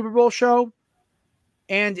for our Super Bowl show,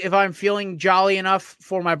 and if I'm feeling jolly enough,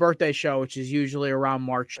 for my birthday show, which is usually around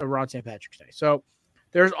St. Patrick's Day. So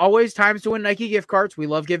there's always times to win Nike gift cards. We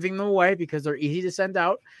love giving them away because they're easy to send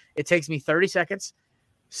out. It takes me 30 seconds.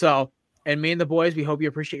 So, and me and the boys, we hope you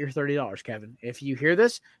appreciate your $30, Kevin. If you hear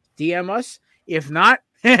this, DM us. If not,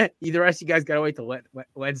 the rest of you guys got to wait till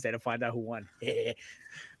Wednesday to find out who won.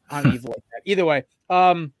 I'm evil like that. Either way,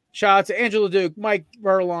 shout out to Angela Duke, Mike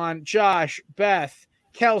Burlon, Josh, Beth,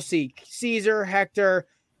 Kelsey, Caesar, Hector,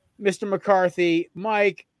 Mr. McCarthy,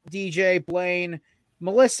 Mike, DJ, Blaine,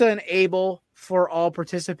 Melissa, and Abel for all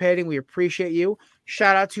participating. We appreciate you.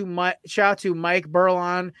 Shout out to Mike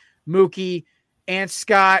Burlon, Mookie, and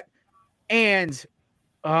Scott, and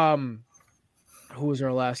who was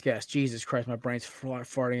our last guest? Jesus Christ, my brain's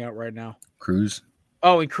farting out right now. Cruz.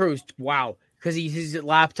 Oh, and Cruz. Wow. Because his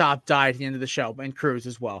laptop died at the end of the show. And Cruz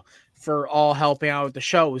as well. For all helping out with the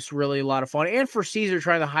show. It was really a lot of fun. And for Caesar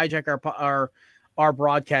trying to hijack our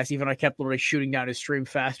broadcast, even I kept literally shooting down his stream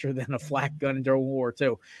faster than a flak gun during World War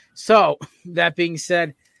II. So, that being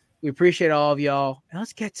said, we appreciate all of y'all. And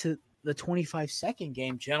let's get to the 25-second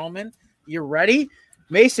game, gentlemen. You ready?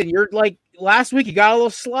 Mason, you're like last week, you got a little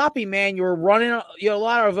sloppy, man. You were running a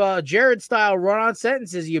lot of Jared-style run-on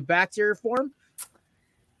sentences. You back to your form?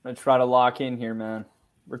 I'm going to try to lock in here, man.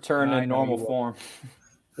 Return to normal form.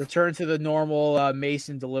 Return to the normal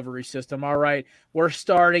Mason delivery system. All right, we're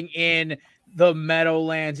starting in the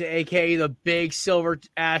Meadowlands, a.k.a. the big silver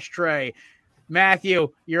ashtray.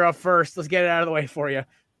 Matthew, you're up first. Let's get it out of the way for you.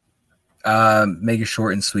 Make it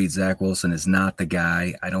short and sweet. Zach Wilson is not the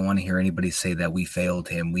guy. I don't want to hear anybody say that we failed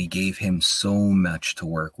him. We gave him so much to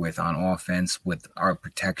work with on offense, with our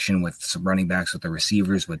protection, with some running backs, with the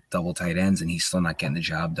receivers, with double tight ends, and he's still not getting the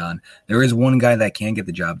job done. There is one guy that can get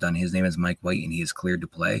the job done. His name is Mike White, and he is cleared to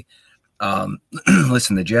play.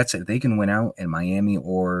 Listen, the Jets, if they can win out and Miami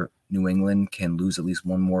or New England can lose at least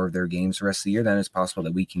one more of their games the rest of the year, then it's possible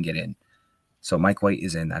that we can get in. So Mike White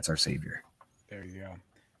is in. That's our savior. There you go.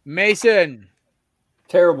 Mason.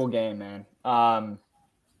 Terrible game, man.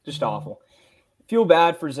 Just awful. Feel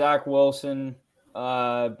bad for Zach Wilson,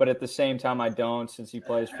 but at the same time I don't, since he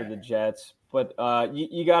plays for the Jets. But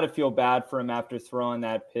you got to feel bad for him after throwing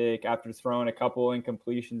that pick, after throwing a couple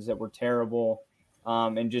incompletions that were terrible,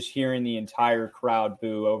 and just hearing the entire crowd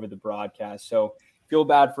boo over the broadcast. So feel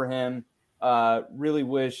bad for him. Really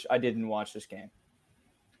wish I didn't watch this game.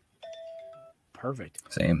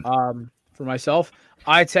 Perfect. Same. For myself,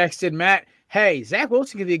 I texted Matt, hey, Zach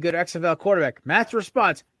Wilson could be a good XFL quarterback. Matt's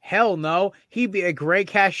response, hell no. He'd be a great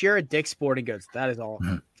cashier at Dick's Sporting Goods. That is all.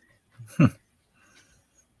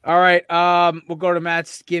 All right, we'll go to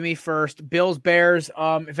Matt's gimme first. Bills, Bears.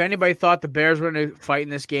 If anybody thought the Bears were going to fight in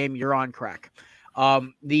this game, you're on crack.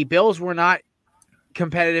 The Bills were not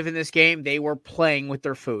competitive in this game. They were playing with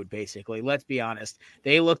their food, basically. Let's be honest.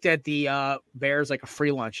 They looked at the Bears like a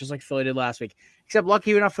free lunch, just like Philly did last week. Except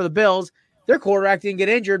lucky enough for the Bills, their quarterback didn't get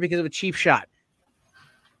injured because of a cheap shot.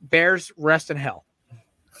 Bears, rest in hell.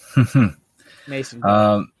 Mason.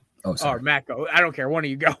 Sorry. Or Matt, go. I don't care. One of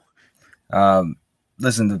you go.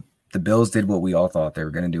 Listen, the Bills did what we all thought they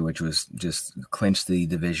were going to do, which was just clinch the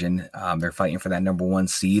division. They're fighting for that number one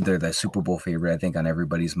seed. They're the Super Bowl favorite, I think, on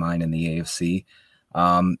everybody's mind in the AFC.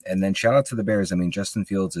 And then shout out to the Bears. I mean, Justin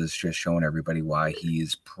Fields is just showing everybody why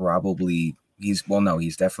he's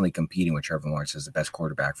definitely competing with Trevor Lawrence as the best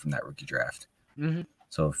quarterback from that rookie draft. Mm-hmm.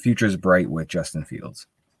 So future's bright with Justin Fields.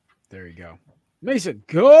 There you go. Mason,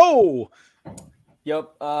 go.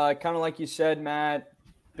 Yep. Kind of like you said, Matt,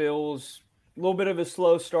 Bills, a little bit of a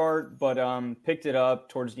slow start, but picked it up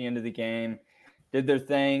towards the end of the game. Did their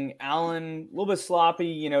thing. Allen, a little bit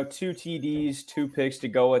sloppy, 2 TDs, 2 picks to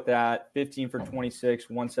go with that. 15 for 26,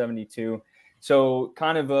 172. So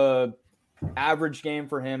kind of a average game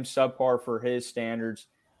for him, subpar for his standards.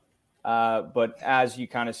 But as you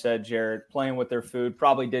kind of said, Jared, playing with their food,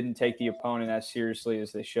 probably didn't take the opponent as seriously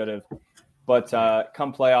as they should have. But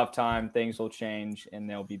come playoff time, things will change, and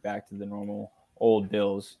they'll be back to the normal old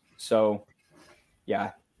Bills. So,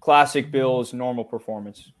 yeah, classic Bills, normal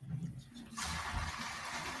performance.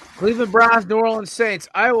 Cleveland Browns, New Orleans Saints.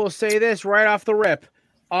 I will say this right off the rip.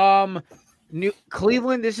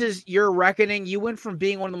 Cleveland, this is your reckoning. You went from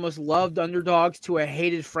being one of the most loved underdogs to a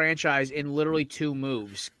hated franchise in literally 2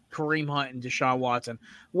 moves. Kareem Hunt and Deshaun Watson.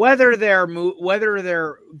 Whether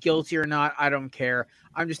they're guilty or not, I don't care.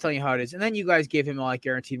 I'm just telling you how it is. And then you guys gave him like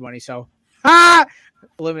guaranteed money, so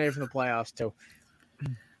eliminated from the playoffs too.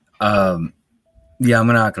 Yeah, I'm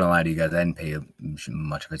not gonna lie to you guys. I didn't pay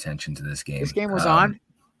much of attention to this game. This game was on.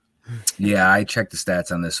 Yeah, I checked the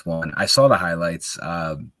stats on this one. I saw the highlights.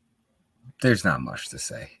 There's not much to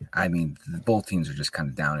say. I mean, both teams are just kind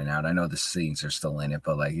of down and out. I know the Saints are still in it,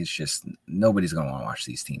 but like it's just nobody's going to want to watch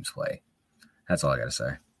these teams play. That's all I got to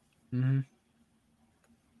say. Mm-hmm.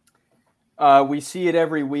 We see it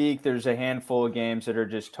every week. There's a handful of games that are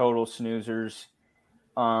just total snoozers.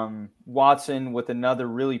 Watson with another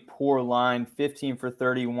really poor line, 15 for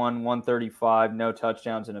 31, 135, no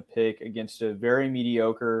touchdowns and a pick against a very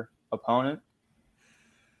mediocre opponent.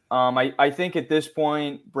 I think at this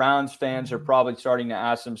point, Browns fans are probably starting to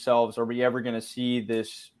ask themselves, are we ever going to see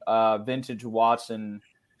this vintage Watson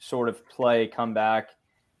sort of play come back?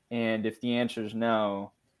 And if the answer is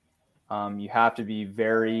no, you have to be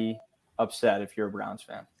very upset if you're a Browns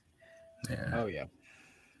fan. Yeah. Oh, yeah.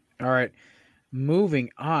 All right. Moving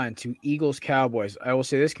on to Eagles Cowboys. I will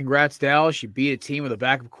say this: congrats, Dallas. You beat a team with a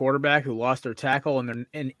backup quarterback who lost their tackle and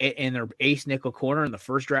their ace nickel corner in the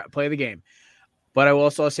first play of the game. But I will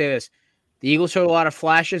also say this: the Eagles showed a lot of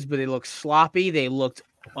flashes, but they looked sloppy. They looked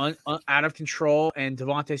out of control. And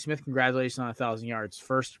Devontae Smith, congratulations on 1,000 yards.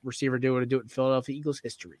 First receiver to do it in Philadelphia Eagles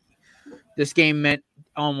history. This game meant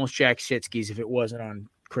almost Jack Shitskis if it wasn't on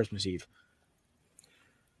Christmas Eve.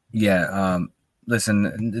 Yeah.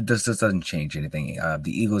 Listen, this doesn't change anything. The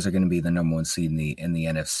Eagles are going to be the number one seed in the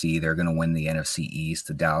NFC. They're going to win the NFC East.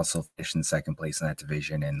 The Dallas will finish in second place in that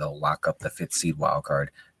division, and they'll lock up the 5th seed wild card.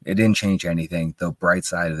 It didn't change anything. The bright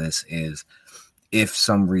side of this is, if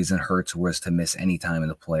some reason Hurts was to miss any time in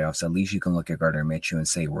the playoffs, at least you can look at Gardner Minshew and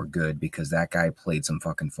say we're good, because that guy played some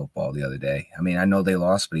fucking football the other day. I mean, I know they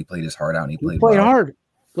lost, but he played his heart out and he played well. Hard.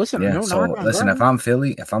 Listen, yeah. No, So listen, if I'm a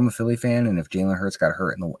Philly fan, and if Jalen Hurts got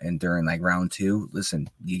hurt during like round 2, listen,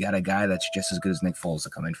 you got a guy that's just as good as Nick Foles to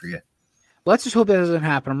come in for you. Let's just hope that doesn't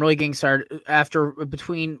happen. I'm really getting started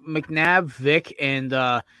between McNabb, Vic, and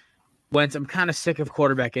Wentz. I'm kind of sick of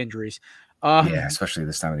quarterback injuries. Yeah, especially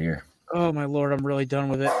this time of the year. Oh my Lord, I'm really done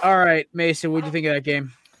with it. All right, Mason, what do you think of that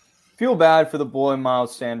game? Feel bad for the boy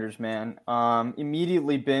Miles Sanders, man.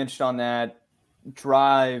 Immediately benched on that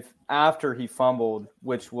drive after he fumbled,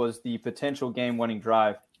 which was the potential game-winning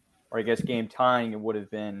drive, or I guess game-tying it would have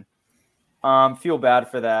been. Feel bad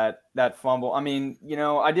for that fumble. I mean,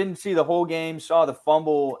 I didn't see the whole game, saw the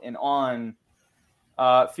fumble and on.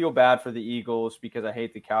 Feel bad for the Eagles because I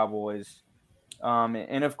hate the Cowboys.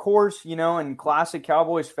 And of course, in classic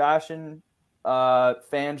Cowboys fashion,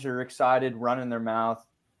 fans are excited, running their mouth.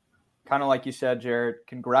 Kind of like you said, Jared,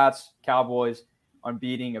 congrats Cowboys on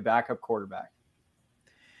beating a backup quarterback.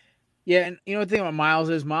 Yeah, and the thing about Miles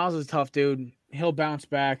is a tough dude. He'll bounce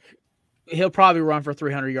back. He'll probably run for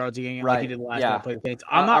 300 yards a game like he did last time I played the Saints.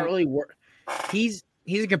 I'm not really worried. He's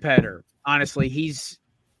a competitor. Honestly,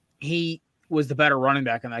 he was the better running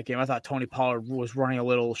back in that game. I thought Tony Pollard was running a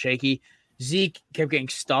little shaky. Zeke kept getting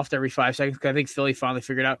stuffed every 5 seconds because I think Philly finally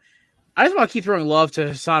figured out. I just want to keep throwing love to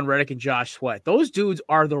Hassan Reddick and Josh Sweat. Those dudes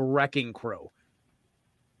are the wrecking crew.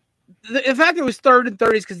 The fact it was 3rd and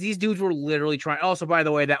 30s because these dudes were literally trying. Also, by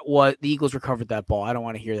the way, the Eagles recovered that ball. I don't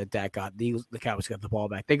want to hear that got the Cowboys got the ball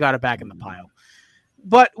back. They got it back in the pile.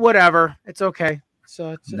 But whatever, it's okay.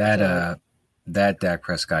 So that Dak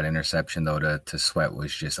Prescott interception though to Sweat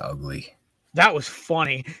was just ugly. That was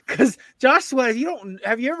funny because Josh Sweat.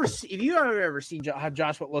 Have you ever seen how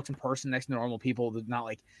Josh Sweat looks in person next to normal people? That not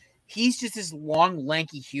like he's just this long,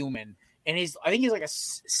 lanky human. And I think he's like a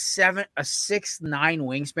 6'9"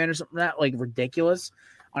 wingspan or something like that, like ridiculous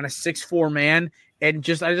on a 6'4" man. And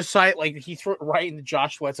I just saw it like he threw it right into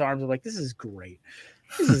Josh Sweat's arms. I'm like, this is great.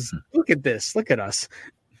 Look at this. Look at us.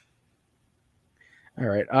 All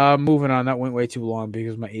right. Moving on. That went way too long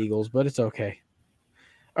because of my Eagles, but it's okay.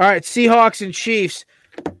 All right. Seahawks and Chiefs.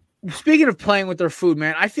 Speaking of playing with their food,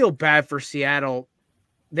 man, I feel bad for Seattle.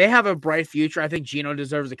 They have a bright future. I think Geno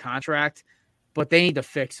deserves a contract. But they need to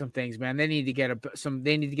fix some things, man. They need to get a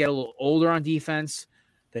little older on defense.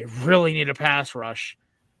 They really need a pass rush,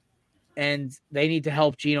 and they need to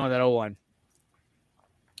help Geno on that O-line.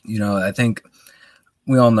 I think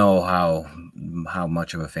we all know how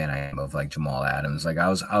much of a fan I am of like Jamal Adams. Like I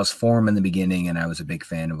was for him in the beginning, and I was a big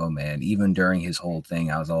fan of him. And even during his whole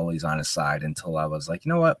thing, I was always on his side until I was like,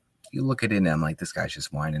 you know what? You look at it, and I'm like, this guy's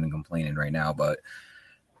just whining and complaining right now, but.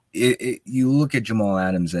 You look at Jamal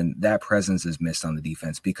Adams, and that presence is missed on the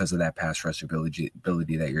defense because of that pass rush ability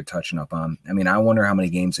that you're touching up on. I mean, I wonder how many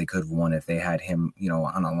games they could have won if they had him,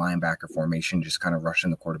 on a linebacker formation, just kind of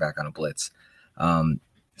rushing the quarterback on a blitz.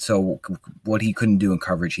 So what he couldn't do in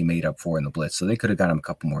coverage, he made up for in the blitz. So they could have got him a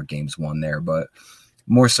couple more games won there, but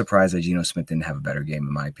more surprised that Geno Smith didn't have a better game,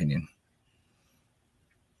 in my opinion.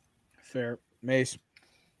 Fair. Mace.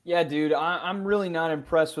 Yeah, dude, I'm really not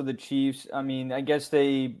impressed with the Chiefs. I mean, I guess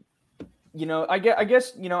I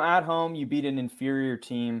guess at home you beat an inferior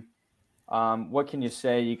team. What can you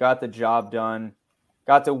say? You got the job done,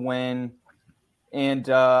 got the win, and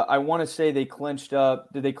I want to say they clinched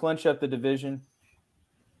up. Did they clinch up the division?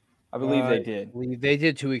 I believe they did. They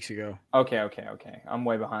did 2 weeks ago. Okay. I'm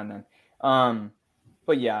way behind then.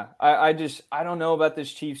 But yeah, I don't know about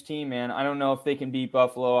this Chiefs team, man. I don't know if they can beat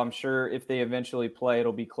Buffalo. I'm sure if they eventually play,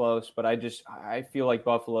 it'll be close. But I feel like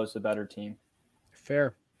Buffalo's the better team.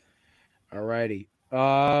 Fair. All righty.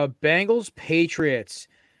 Bengals, Patriots.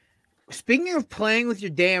 Speaking of playing with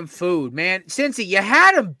your damn food, man, Cincy, you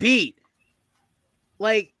had him beat.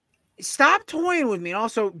 Like, stop toying with me. And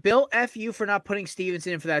also, Bill, F you for not putting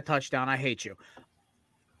Stevenson in for that touchdown. I hate you.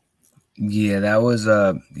 Yeah, that was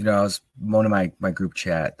I was one of my group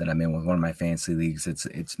chat that I'm in with one of my fantasy leagues.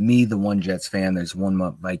 It's me, the one Jets fan. There's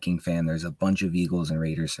one Viking fan. There's a bunch of Eagles and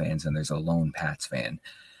Raiders fans, and there's a lone Pats fan.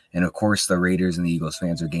 And of course, the Raiders and the Eagles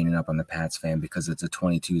fans are gaining up on the Pats fan because it's a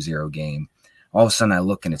 22-0 game. All of a sudden, I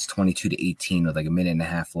look and it's 22-18 with like a minute and a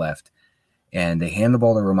half left, and they hand the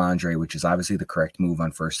ball to Ramondre, which is obviously the correct move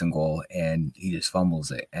on 1st and goal, and he just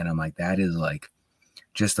fumbles it. And I'm like, that is like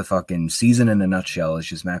just a fucking season in a nutshell. It's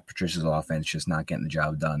just Matt Patricia's offense just not getting the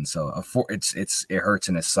job done. So it hurts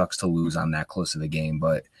and it sucks to lose on that close of a game.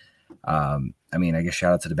 But I mean, I guess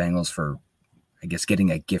shout out to the Bengals for, I guess,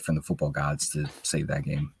 getting a gift from the football gods to save that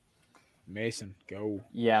game. Mason, go.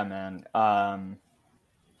 Yeah, man.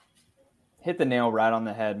 Hit the nail right on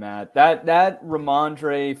the head, Matt. That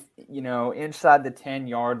Ramondre, inside the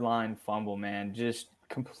 10-yard line fumble, man, just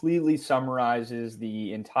completely summarizes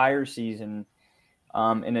the entire season.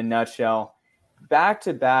 In a nutshell,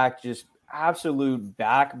 back-to-back, just absolute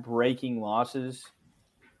back-breaking losses.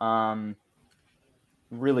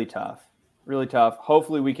 Really tough.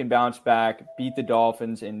 Hopefully we can bounce back, beat the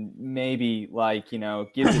Dolphins, and maybe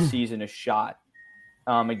give the season a shot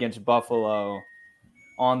against Buffalo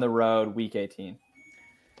on the road, Week 18.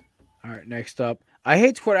 All right, next up. I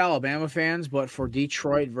hate to quote Alabama fans, but for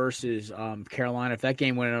Detroit versus Carolina, if that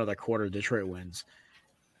game went another quarter, Detroit wins.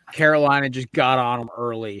 Carolina just got on them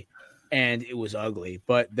early, and it was ugly.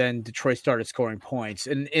 But then Detroit started scoring points.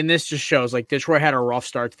 And this just shows, like, Detroit had a rough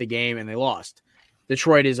start to the game, and they lost.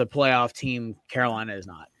 Detroit is a playoff team. Carolina is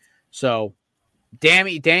not. So, damn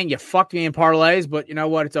it, Dan, you fucked me in parlays, but you know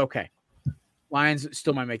what? It's okay. Lions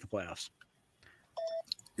still might make the playoffs.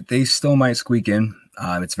 They still might squeak in.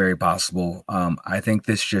 It's very possible. I think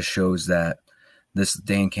this just shows that this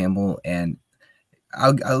Dan Campbell and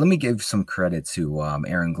let me give some credit to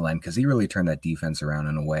Aaron Glenn because he really turned that defense around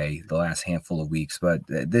in a way the last handful of weeks. But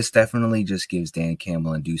this definitely just gives Dan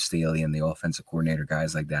Campbell and Deuce Staley and the offensive coordinator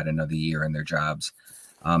guys like that another year in their jobs.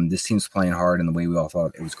 This team's playing hard in the way we all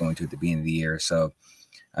thought it was going to at the beginning of the year. So,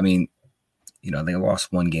 I mean, they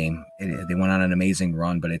lost one game. They went on an amazing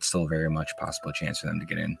run, but it's still very much a possible chance for them to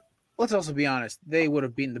get in. Let's also be honest. They would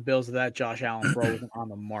have beaten the Bills with that Josh Allen throw on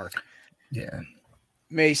the mark. Yeah.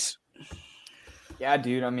 Mace. Yeah,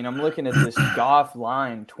 dude. I mean, I'm looking at this Goff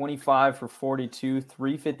line, 25 for 42,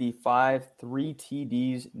 355, 3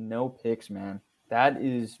 TDs, no picks, man. That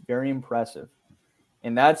is very impressive.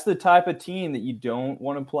 And that's the type of team that you don't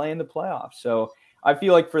want to play in the playoffs. So I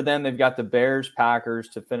feel like for them, they've got the Bears, Packers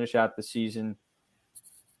to finish out the season.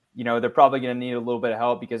 They're probably going to need a little bit of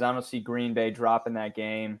help because I don't see Green Bay dropping that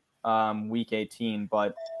game Week 18.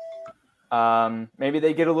 But maybe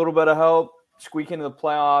they get a little bit of help, squeak into the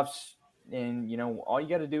playoffs. And, all you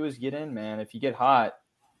got to do is get in, man. If you get hot,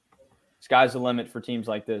 sky's the limit for teams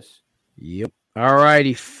like this. Yep. All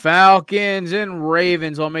righty. Falcons and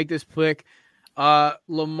Ravens. I'll make this quick.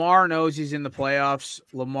 Lamar knows he's in the playoffs.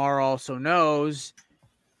 Lamar also knows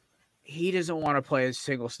he doesn't want to play a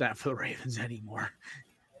single snap for the Ravens anymore.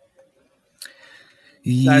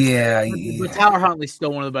 But Tyler Huntley's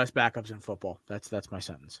still one of the best backups in football. That's my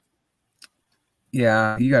sentence.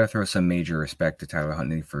 Yeah, you got to throw some major respect to Tyler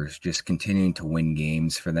Huntley for just continuing to win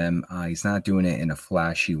games for them. He's not doing it in a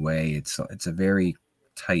flashy way. It's a very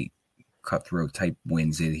tight, cutthroat type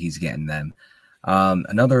wins that he's getting them.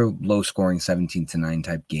 Another low-scoring 17-9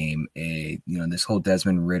 type game. This whole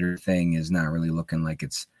Desmond Ridder thing is not really looking like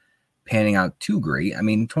it's panning out too great. I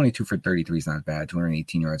mean, 22 for 33 is not bad,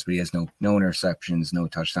 218 yards, but he has no interceptions, no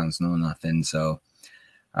touchdowns, no nothing. So.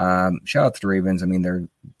 Shout out to the Ravens. I mean,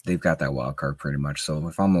 they've got that wild card pretty much. So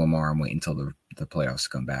if I'm Lamar, I'm waiting until the playoffs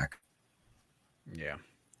come back.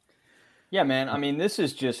 Yeah, man. I mean, this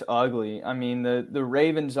is just ugly. I mean, the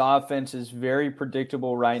Ravens offense is very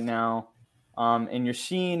predictable right now. And you're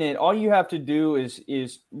seeing it. All you have to do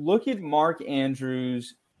is look at Mark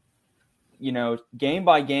Andrews, game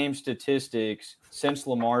by game statistics since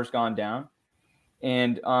Lamar's gone down.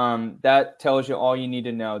 And that tells you all you need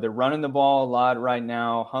to know. They're running the ball a lot right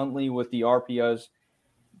now. Huntley with the RPOs.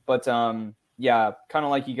 But, kind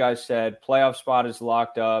of like you guys said, playoff spot is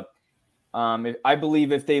locked up. I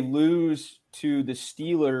believe if they lose to the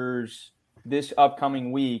Steelers this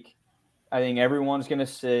upcoming week, I think everyone's going to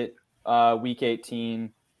sit Week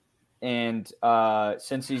 18. And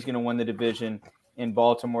since he's going to win the division, and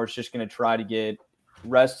Baltimore's just going to try to get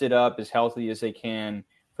rested up as healthy as they can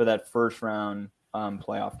for that first round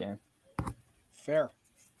playoff game. Fair.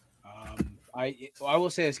 I will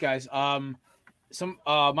say this, guys.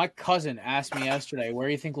 My cousin asked me yesterday, where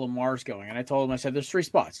do you think Lamar's going? And I told him, I said, there's 3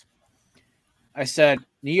 spots. I said,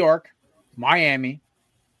 New York, Miami,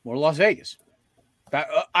 or Las Vegas.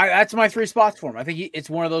 That's my 3 spots for him. I think it's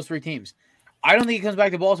one of those 3 teams. I don't think he comes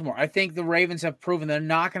back to Baltimore. I think the Ravens have proven they're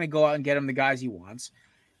not going to go out and get him the guys he wants.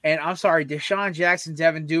 And I'm sorry, Deshaun Jackson,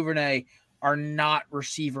 Devin Duvernay are not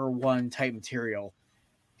receiver 1 type material.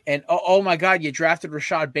 And oh my God, you drafted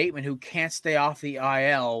Rashad Bateman, who can't stay off the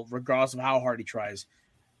IL regardless of how hard he tries.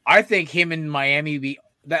 I think him in Miami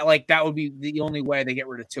that would be the only way they get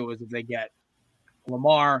rid of Tua is if they get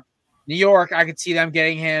Lamar. New York, I could see them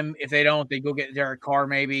getting him. If they don't, they go get Derek Carr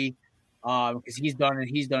maybe, because he's done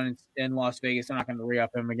in Las Vegas. They're not going to re-up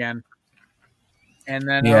him again. And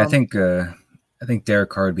then I think Derek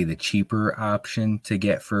Carr would be the cheaper option to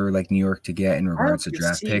get for like New York to get in regards to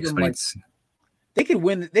draft picks, but they could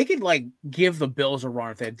win. They could give the Bills a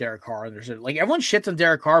run if they had Derek Carr. And everyone shits on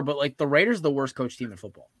Derek Carr, but the Raiders are the worst coach team in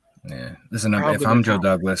football. Yeah, listen. If I'm Joe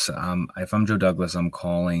Douglas, I'm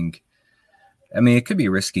calling. I mean, it could be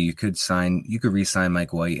risky. You could re-sign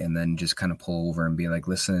Mike White and then just kind of pull over and be like,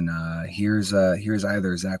 listen, here's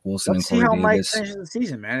either Zach Wilson and Corey Davis. Let's see how Mike finishes the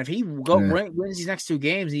season, man. If he wins these next 2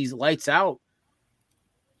 games, he's lights out.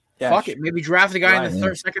 Yeah, fuck it. Maybe draft a guy in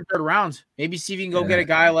the second, third rounds. Maybe see if you can go get a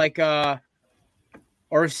guy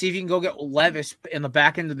or see if you can go get Levis in the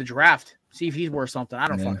back end of the draft. See if he's worth something. I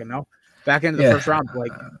don't fucking know. Back end of the first round.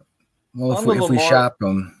 If we shop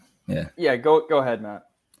him, Yeah, go ahead, Matt.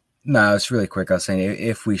 No, it's really quick. I was saying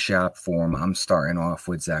if we shop for him, I'm starting off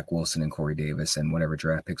with Zach Wilson and Corey Davis and whatever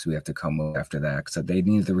draft picks we have to come with after that. Because they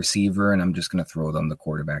need the receiver, and I'm just going to throw them the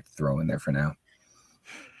quarterback to throw in there for now.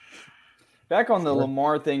 Back on the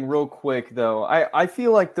Lamar thing real quick, though, I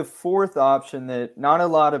feel like the 4th option that not a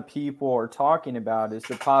lot of people are talking about is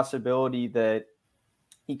the possibility that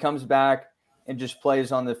he comes back and just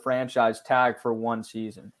plays on the franchise tag for 1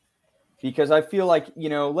 season. Because I feel like,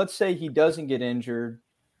 let's say he doesn't get injured,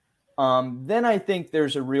 then I think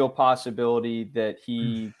there's a real possibility that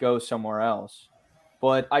he goes somewhere else.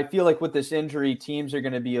 But I feel like with this injury, teams are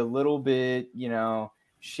going to be a little bit,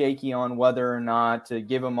 shaky on whether or not to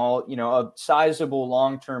give him all, a sizable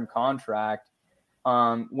long-term contract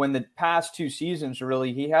when the past 2 seasons,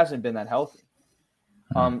 really, he hasn't been that healthy.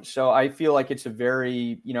 So I feel like it's a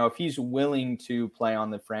very, if he's willing to play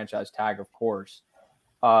on the franchise tag, of course,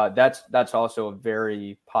 that's also a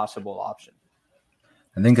very possible option.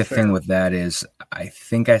 I think the thing with that is I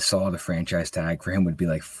think I saw the franchise tag for him would be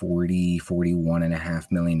like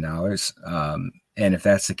 $41.5 million. And if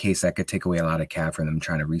that's the case, that could take away a lot of cap from them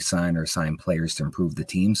trying to re-sign or sign players to improve the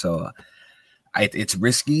team. So it's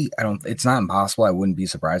risky. It's not impossible. I wouldn't be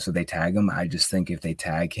surprised if they tag him. I just think if they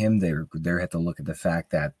tag him, they have to look at the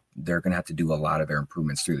fact that they're going to have to do a lot of their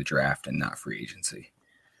improvements through the draft and not free agency.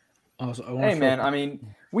 Also, I mean,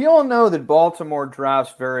 we all know that Baltimore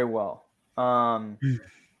drafts very well.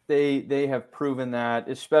 They have proven that,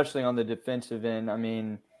 especially on the defensive end. I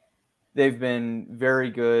mean, they've been very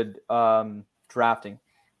good drafting.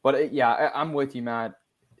 But I'm with you, Matt.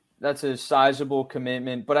 That's a sizable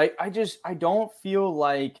commitment. But I don't feel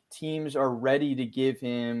like teams are ready to give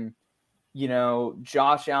him,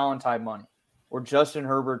 Josh Allen type money or Justin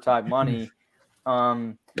Herbert type money.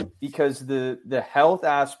 Because the health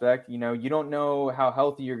aspect, you don't know how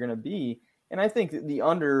healthy you're going to be. And I think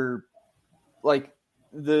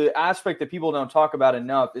the aspect that people don't talk about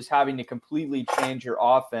enough is having to completely change your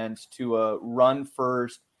offense to a run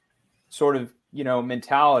first sort of,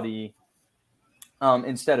 mentality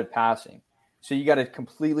instead of passing. So you got to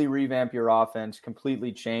completely revamp your offense,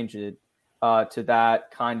 completely change it to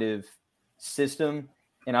that kind of system.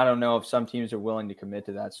 And I don't know if some teams are willing to commit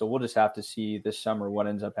to that. So we'll just have to see this summer what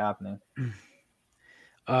ends up happening.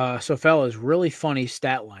 So fellas, really funny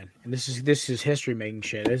stat line. And this is history making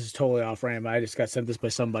shit. This is totally off random. I just got sent this by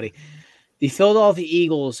somebody. The Philadelphia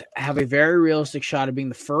Eagles have a very realistic shot of being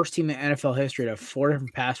the first team in NFL history to have 4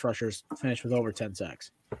 different pass rushers finish with over 10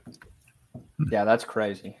 sacks. Yeah, that's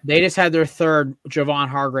crazy. They just had their third, Javon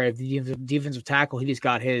Hargrave, the defensive tackle. He just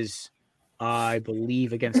got his, I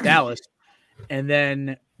believe, against Dallas. And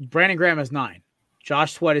then Brandon Graham has 9.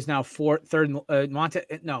 Josh Sweat is now third.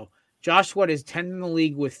 Josh Sweat is 10th in the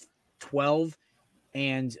league with 12,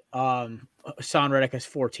 and Son Reddick has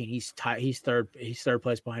 14. He's third. He's third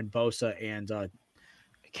place behind Bosa and I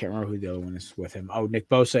can't remember who the other one is with him. Oh, Nick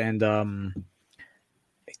Bosa and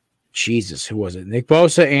Jesus, who was it? Nick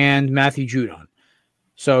Bosa and Matthew Judon.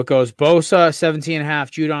 So it goes Bosa 17.5,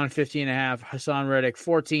 Judon 15.5, Hassan Reddick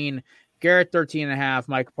 14, Garrett 13.5,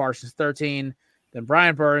 Micah Parsons 13, then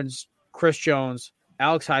Brian Burns, Chris Jones,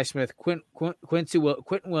 Alex Highsmith, Quentin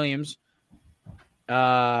Williams,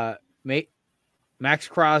 Max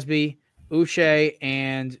Crosby, Uche,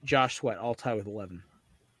 and Josh Sweat all tied with 11.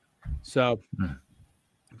 So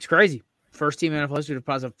it's crazy. First team in NFL history to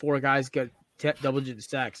deposit 4 guys got double-digit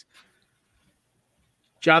sacks.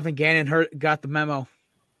 Jonathan Gannon got the memo.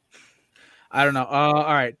 I don't know.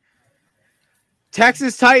 All right.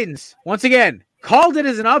 Texans Titans. Once again, called it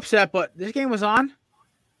as an upset, but this game was on.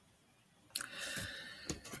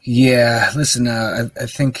 Yeah, listen, I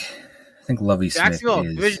think Lovie Smith Jacksonville,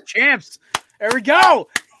 is division champs. There we go.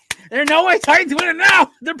 There's no way Titans win it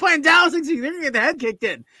now. They're playing Dallas. They're going to get the head kicked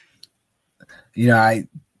in. You know,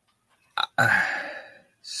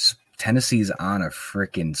 Tennessee's on a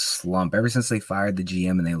freaking slump ever since they fired the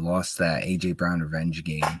GM and they lost that AJ Brown revenge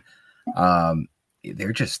game.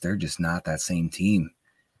 They're just not that same team.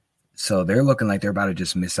 So they're looking like they're about to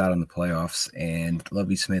just miss out on the playoffs, and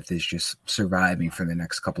Lovie Smith is just surviving for the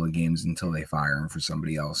next couple of games until they fire him for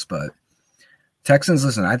somebody else. But Texans,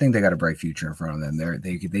 listen, I think they got a bright future in front of them.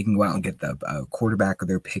 They can go out and get the quarterback of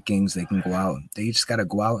their pickings. They can go out. They just got to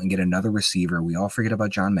go out and get another receiver. We all forget about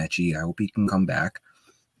John Mechie. I hope he can come back.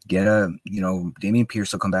 Get Dameon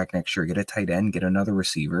Pierce will come back next year. Get a tight end, get another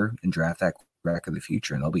receiver, and draft that quarterback of the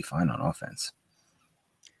future, and they'll be fine on offense.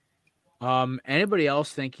 Anybody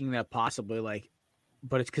else thinking that possibly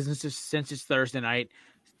but it's because since it's Thursday night,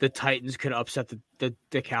 the Titans could upset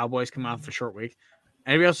the Cowboys coming off a short week.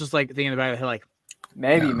 Anybody else just thinking in the back of their head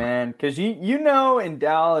maybe, no. Man, because in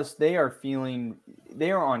Dallas they are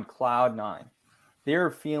on cloud 9. They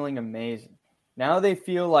are feeling amazing. Now they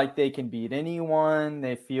feel like they can beat anyone.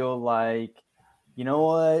 They feel like, you know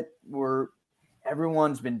what,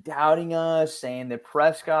 everyone's been doubting us, saying that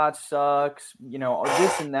Prescott sucks,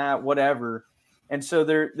 this and that, whatever. And so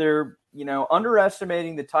they're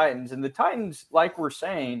underestimating the Titans. And the Titans, like we're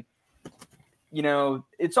saying,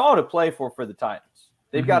 it's all to play for the Titans.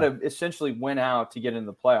 They've got to essentially win out to get into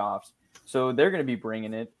the playoffs. So they're going to be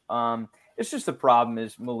bringing it. It's just the problem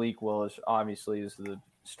is Malik Willis obviously is the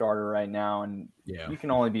starter right now. And you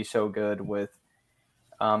can only be so good with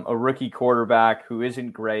a rookie quarterback who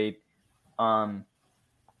isn't great. And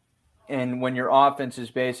when your offense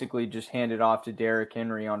is basically just handed off to Derrick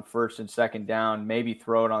Henry on first and second down, maybe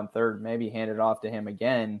throw it on third, maybe hand it off to him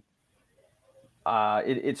again,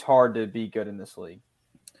 it's hard to be good in this league.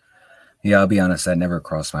 Yeah, I'll be honest, that never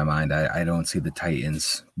crossed my mind. I don't see the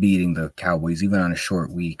Titans beating the Cowboys even on a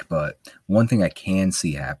short week. But one thing I can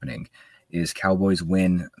see happening is Cowboys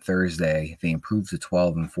win Thursday. They improve to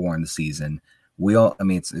 12-4 in the season.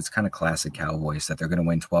 It's kind of classic Cowboys that they're going to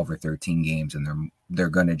win 12 or 13 games and they're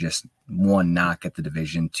going to just, 1, not get the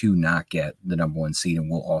division, 2, not get the number 1 seed,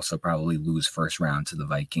 and will also probably lose first round to the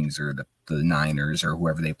Vikings or the Niners or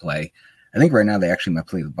whoever they play. I think right now they actually might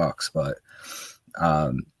play the Bucs, but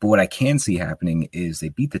what I can see happening is they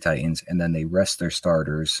beat the Titans and then they rest their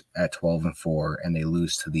starters at 12-4 and they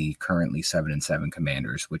lose to the currently 7-7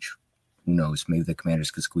 Commanders, which who knows, maybe the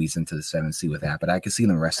Commanders could squeeze into the 7th seed with that, but I could see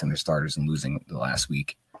them resting their starters and losing the last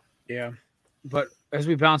week. Yeah. But as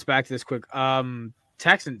we bounce back to this quick,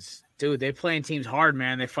 Texans, dude, they playing teams hard,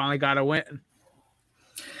 man. They finally got a win.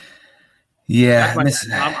 Yeah,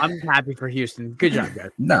 I'm happy for Houston. Good job, guys.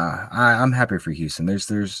 Nah, I'm happy for Houston.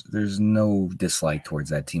 There's no dislike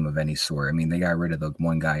towards that team of any sort. I mean, they got rid of the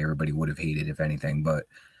one guy everybody would have hated, if anything. But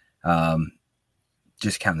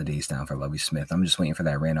just counting the days down for Lovie Smith. I'm just waiting for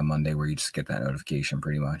that random Monday where you just get that notification,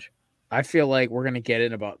 pretty much. I feel like we're gonna get it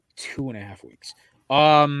in about 2.5 weeks.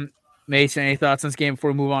 Mason, any thoughts on this game before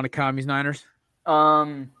we move on to Commies Niners?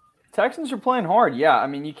 Texans are playing hard. Yeah, I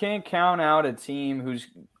mean, you can't count out a team who's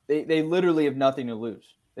they literally have nothing to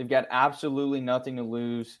lose. They've got absolutely nothing to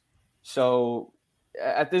lose. So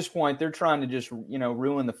at this point, they're trying to just,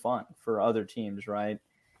 ruin the fun for other teams, right?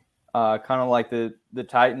 Kind of like the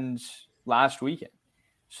Titans last weekend.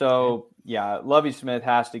 So, yeah, Lovie Smith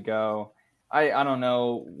has to go. I don't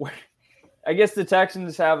know. I guess the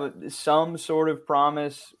Texans have some sort of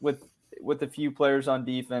promise with a few players on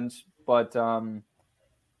defense, but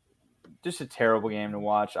just a terrible game to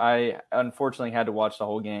watch. I unfortunately had to watch the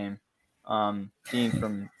whole game, being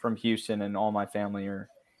from Houston, and all my family are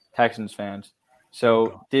Texans fans.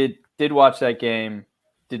 So did watch that game,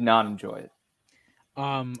 did not enjoy it.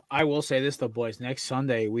 I will say this though, boys. Next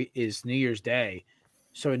Sunday is New Year's Day,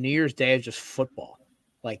 so New Year's Day is just football.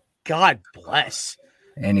 Like, God bless.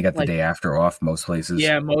 And you got the day after off most places.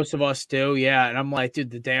 Yeah, most of us do. Yeah, and I'm like,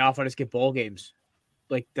 dude, the day off I just get bowl games.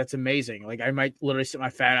 Like, that's amazing. Like, I might literally sit my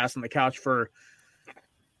fat ass on the couch for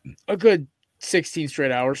A good 16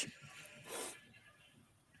 straight hours.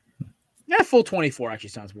 Yeah, full 24 actually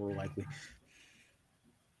sounds more likely.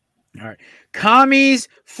 All right. Commies,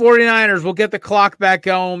 49ers. We'll get the clock back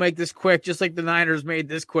going. We'll make this quick, just like the Niners made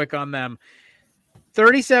this quick on them.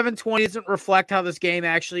 37-20 doesn't reflect how this game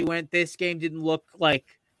actually went. This game didn't look like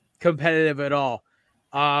competitive at all.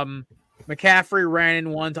 McCaffrey ran in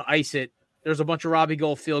one to ice it. There's a bunch of Robbie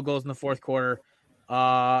Gould field goals in the fourth quarter.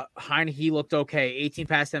 Heineke looked okay. 18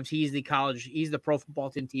 pass attempts. He's the pro football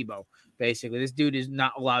Tim Tebow, basically. This dude is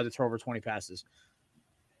not allowed to throw over 20 passes.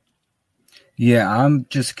 Yeah, I'm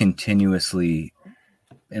just continuously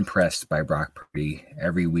impressed by Brock Purdy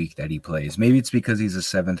every week that he plays. Maybe it's because he's a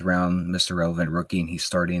 7th round Mr. Relevant rookie and he's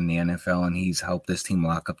starting in the NFL and he's helped this team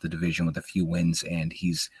lock up the division with a few wins and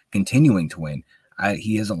he's continuing to win.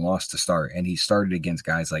 He hasn't lost to start, and he started against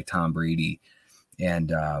guys like Tom Brady,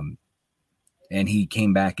 and he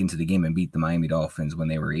came back into the game and beat the Miami Dolphins when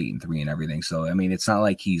they were 8-3 and everything. So, I mean, it's not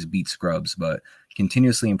like he's beat scrubs, but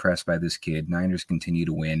continuously impressed by this kid. Niners continue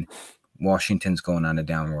to win. Washington's going on a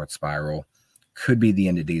downward spiral. Could be the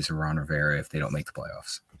end of days of Ron Rivera if they don't make the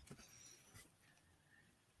playoffs.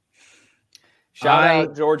 Shout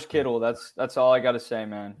out George Kittle. That's all I got to say,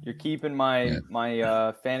 man. You're keeping my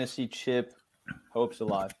fantasy chip hopes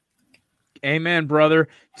alive. Amen, brother.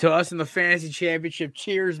 To us in the fantasy championship.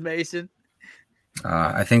 Cheers, Mason.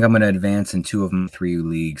 I think I'm going to advance in 2 of my 3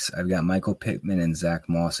 leagues. I've got Michael Pittman and Zach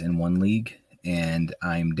Moss in one league, and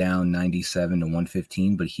I'm down 97 to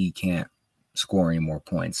 115, but he can't score any more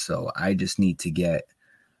points. So I just need to get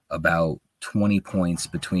about 20 points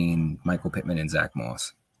between Michael Pittman and Zach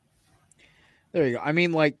Moss. There you go. I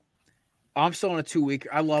mean, like, I'm still in a 2-week.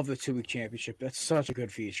 I love the 2-week championship. That's such a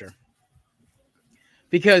good feature.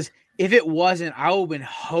 Because if it wasn't, I would have been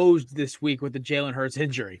hosed this week with the Jalen Hurts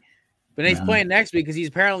injury. But he's playing next week because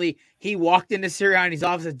he walked into Sirianni's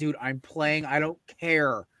office and said, dude, I'm playing. I don't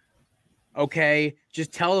care. Okay.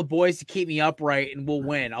 Just tell the boys to keep me upright and we'll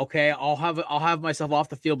win. Okay. I'll have myself off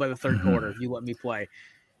the field by the third quarter if you let me play.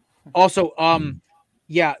 Also,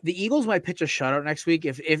 yeah, the Eagles might pitch a shutout next week.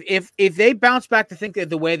 If they bounce back to think that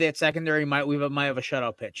the way that secondary might have a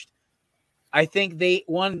shutout pitched. I think the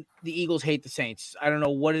Eagles hate the Saints. I don't know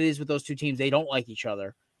what it is with those two teams. They don't like each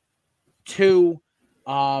other. 2,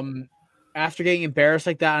 after getting embarrassed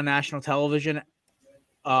like that on national television,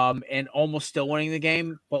 and almost still winning the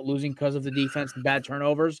game, but losing because of the defense and bad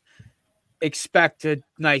turnovers, expect a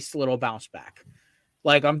nice little bounce back.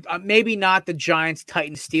 Like I'm maybe not the Giants,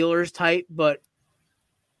 Titans, Steelers type, but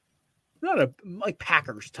not like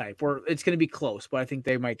Packers type where it's going to be close, but I think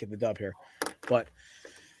they might get the dub here. But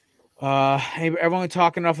everyone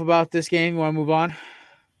talk enough about this game. You want to move on?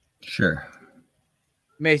 Sure.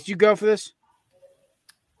 Mace, did you go for this?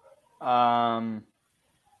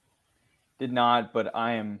 Did not, but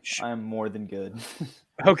I am more than good.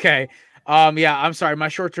 Okay. Yeah, I'm sorry. My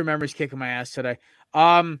short-term memory's kicking my ass today.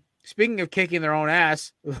 Speaking of kicking their own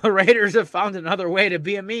ass, the Raiders have found another way to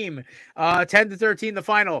be a meme. 10-13, the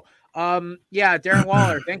final. Yeah, Darren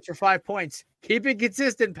Waller, thanks for 5 points. Keep it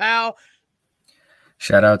consistent, pal.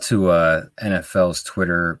 Shout out to NFL's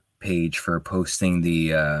Twitter page for posting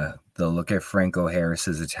the look at Franco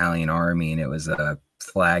Harris's Italian army, and it was a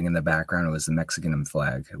flag in the background. It was the Mexican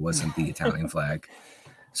flag. It wasn't the Italian flag.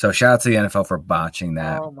 So shout out to the NFL for botching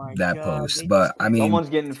that post. But I mean, someone's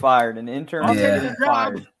getting fired. An intern getting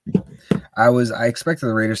fired. I expected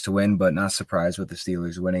the Raiders to win, but not surprised with the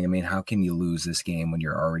Steelers winning. I mean, how can you lose this game when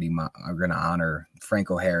you're already going to honor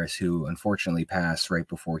Franco Harris, who unfortunately passed right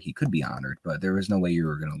before he could be honored? But there was no way you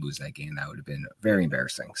were going to lose that game. That would have been very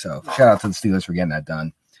embarrassing. So shout out to the Steelers for getting that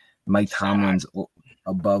done. Mike Tomlin's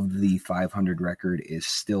above the 500 record is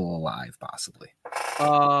still alive, possibly.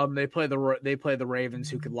 They play the Ravens,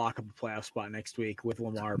 who could lock up a playoff spot next week with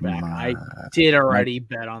Lamar back. I did already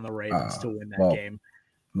bet on the Ravens to win that game.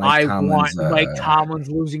 I want Mike Tomlin's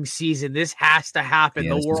losing season. This has to happen.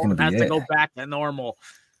 Yeah, the world has to go back to normal.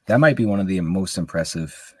 That might be one of the most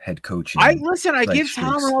impressive head coaching. I give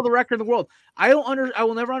Tomlin all the record in the world. I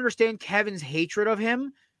will never understand Kevin's hatred of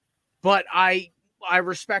him, but I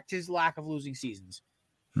respect his lack of losing seasons.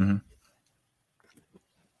 Mm-hmm.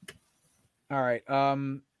 All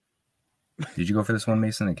right. Did you go for this one,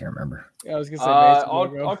 Mason? I can't remember. Yeah, I was gonna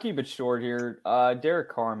say. I'll keep it short here. Derek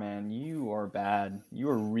Carr, man, you are bad. You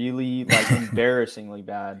are really embarrassingly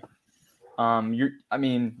bad.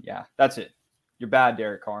 That's it. You're bad,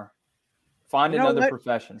 Derek Carr. Find another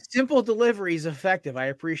profession. Simple delivery is effective. I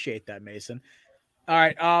appreciate that, Mason. All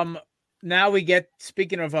right. Now we get,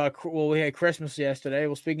 speaking of, we had Christmas yesterday.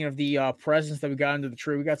 Well, speaking of the presents that we got under the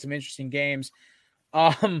tree, we got some interesting games.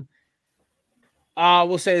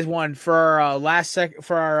 We'll say this one for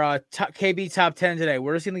our KB top 10 today.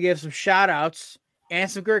 We're just going to give some shout outs and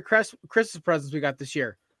some great Christmas presents we got this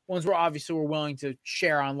year. Ones we're willing to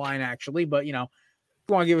share online, actually. But, if you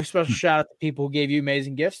want to give a special shout out to people who gave you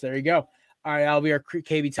amazing gifts, there you go. All right, that'll be our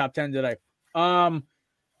KB top 10 today.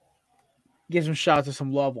 Give some shout out to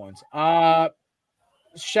some loved ones.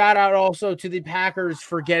 Shout out also to the Packers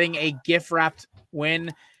for getting a gift wrapped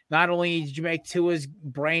win. Not only did you make Tua's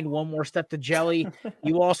brain one more step to jelly,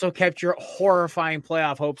 you also kept your horrifying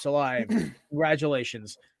playoff hopes alive.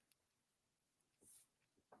 Congratulations.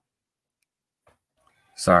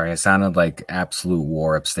 Sorry, it sounded like absolute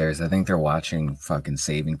war upstairs. I think they're watching fucking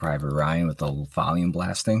Saving Private Ryan with the volume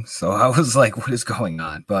blasting. So I was like, what is going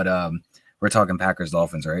on? But we're talking Packers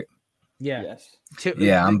Dolphins, right? Yeah. Yes.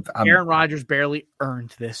 Aaron Rodgers barely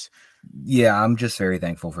earned this. Yeah, I'm just very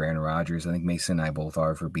thankful for Aaron Rodgers. I think Mason and I both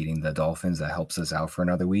are for beating the Dolphins. That helps us out for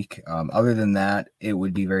another week. Other than that, it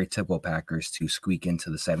would be very typical Packers to squeak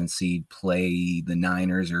into the 7th seed, play the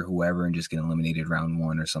Niners or whoever, and just get eliminated round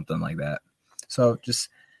 1 or something like that. So just,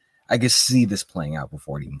 I guess, see this playing out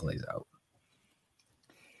before it even plays out.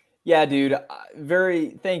 Yeah, dude.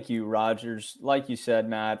 Thank you, Rodgers. Like you said,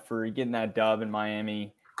 Matt, for getting that dub in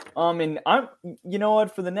Miami. And you know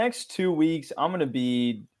what? For the next 2 weeks, I'm going to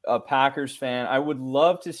be a Packers fan. I would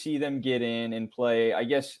love to see them get in and play. I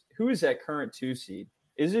guess, who is that current 2 seed?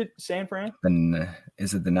 Is it San Fran? And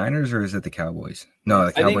is it the Niners or is it the Cowboys? No,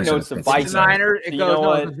 the Cowboys. It's the Vikings. The Niners. It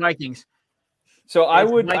goes the Vikings. So I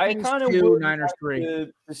kind of would Niners like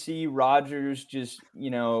to see Rodgers just,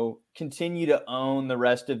 continue to own the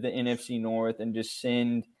rest of the NFC North and just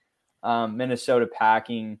send Minnesota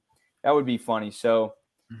packing. That would be funny. So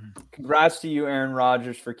congrats to you, Aaron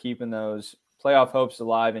Rodgers, for keeping those playoff hopes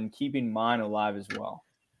alive and keeping mine alive as well.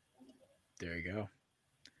 There you go.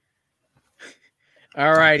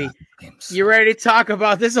 All righty. You ready to talk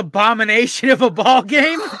about this abomination of a ball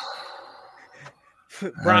game?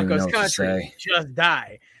 Broncos country just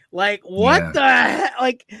die. Like, what the heck?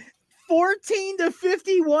 Like,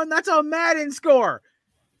 14-51. That's a Madden score.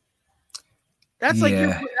 That's like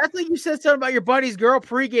you said something about your buddy's girl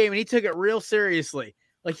pregame, and he took it real seriously.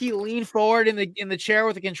 Like, he leaned forward in the chair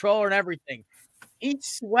with the controller and everything. He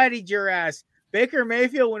sweated your ass. Baker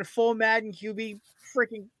Mayfield went full Madden QB.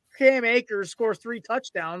 Freaking Cam Akers scores 3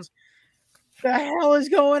 touchdowns. The hell is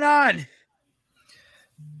going on?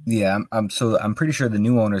 Yeah, I'm pretty sure the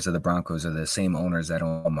new owners of the Broncos are the same owners at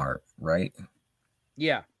Walmart, right?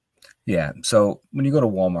 Yeah. Yeah. So when you go to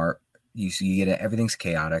Walmart, you get it, everything's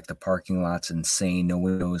chaotic. The parking lot's insane. No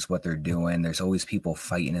one knows what they're doing. There's always people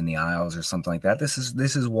fighting in the aisles or something like that. This is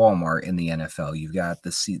Walmart in the NFL. You've got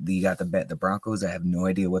the Broncos that have no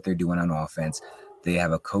idea what they're doing on offense. They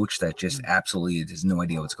have a coach that just absolutely has no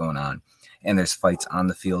idea what's going on. And there's fights on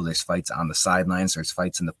the field. There's fights on the sidelines. There's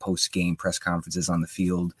fights in the post-game press conferences on the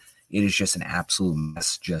field. It is just an absolute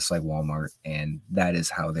mess, just like Walmart. And that is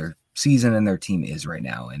how their season and their team is right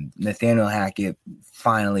now. And Nathaniel Hackett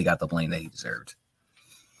finally got the blame that he deserved.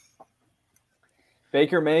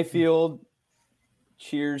 Baker Mayfield,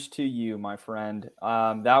 cheers to you, my friend.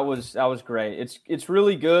 That was great. It's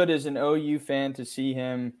really good as an OU fan to see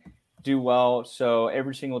him do well. So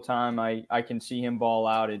every single time I can see him ball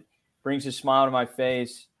out, it brings a smile to my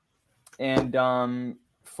face. And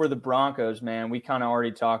for the Broncos, man, we kind of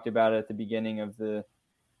already talked about it at the beginning of the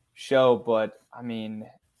show, but I mean,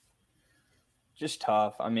 just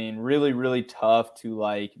tough. I mean, really, really tough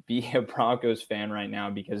to be a Broncos fan right now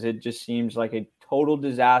because it just seems like a total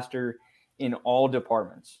disaster in all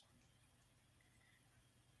departments.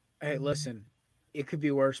 Hey, listen, it could be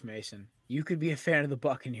worse, Mason. You could be a fan of the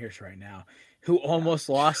Buccaneers right now, who almost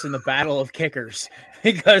lost in the battle of kickers,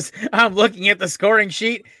 because I'm looking at the scoring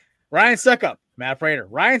sheet. Ryan Suckup, Matt Prater.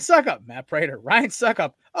 Ryan Suckup, Matt Prater. Ryan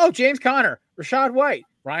Suckup. Oh, James Conner, Rashad White,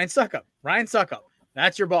 Ryan Suckup, Ryan Suckup.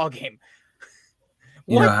 That's your ball game.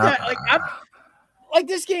 This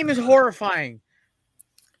game is horrifying.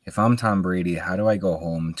 If I'm Tom Brady, how do I go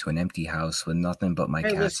home to an empty house with nothing but my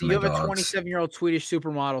cats and my dogs? You have a 27-year-old Swedish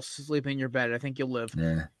supermodel sleeping in your bed. I think you'll live.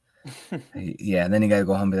 Yeah. Yeah, and then you got to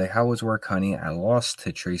go home and be like, how was work, honey? I lost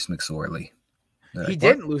to Trace McSorley. He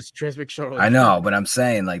didn't lose to Trace McSorley. I know, but I'm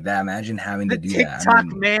saying like that. Imagine having to do that. TikTok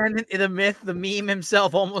man, the myth, the meme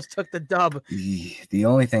himself almost took the dub. The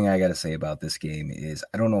only thing I got to say about this game is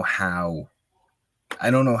I don't know how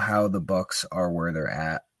the Bucs are where they're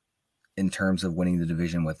at in terms of winning the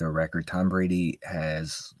division with their record. Tom Brady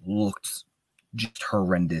has looked just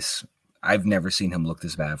horrendous. I've never seen him look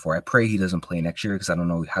this bad before. I pray he doesn't play next year because I don't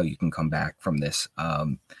know how you can come back from this.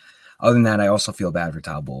 Other than that, I also feel bad for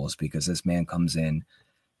Todd Bowles because this man comes in,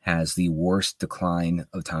 has the worst decline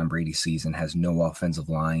of Tom Brady's season, has no offensive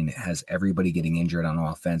line, has everybody getting injured on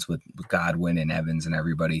offense with Godwin and Evans and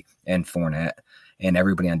everybody, and Fournette, and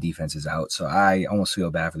everybody on defense is out. So I almost feel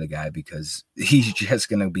bad for the guy because he's just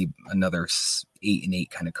going to be another 8-8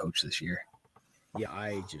 kind of coach this year.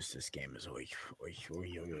 Yeah, this game is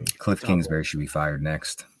Cliff Kingsbury should be fired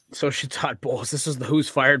next. So should Todd Bowles. This is the who's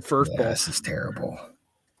fired first ball. This is terrible.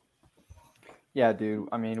 Yeah, dude.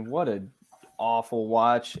 I mean, what a awful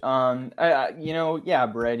watch. Brady,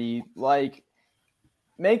 like,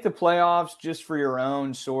 make the playoffs just for your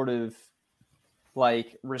own sort of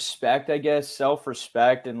like respect, I guess,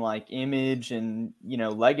 self-respect and like image and,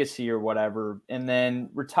 legacy or whatever, and then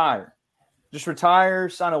retire. Just retire,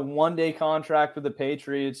 sign a one-day contract with the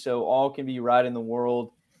Patriots so all can be right in the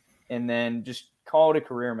world, and then just call it a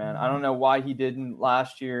career, man. I don't know why he didn't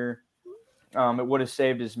last year. It would have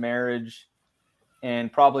saved his marriage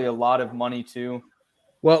and probably a lot of money too.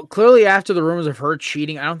 Well, clearly after the rumors of her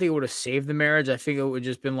cheating, I don't think it would have saved the marriage. I think it would have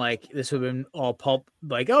just been like, this would have been all pulp,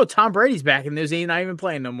 like, oh, Tom Brady's back and he's not even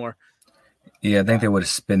playing no more. Yeah, I think they would have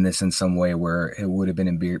spun this in some way where it would have been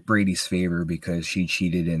in Brady's favor because she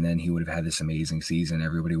cheated and then he would have had this amazing season.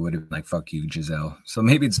 Everybody would have been like, fuck you, Giselle. So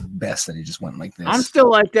maybe it's best that it just went like this. I'm still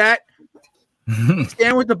like that.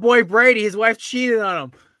 Stand with the boy Brady. His wife cheated on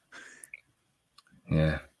him.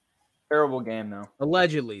 Yeah. Terrible game, though.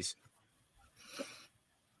 Allegedly.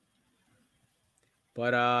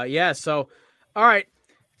 But, so, all right.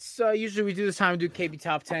 So usually we do this time, we do KB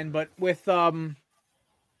Top 10, but with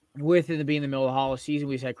it being the middle of the holiday season,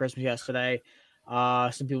 we just had Christmas yesterday.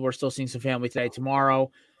 Some people are still seeing some family today,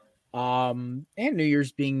 tomorrow, and New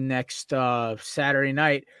Year's being next Saturday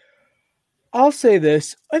night. I'll say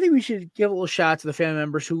this. I think we should give a little shout out to the family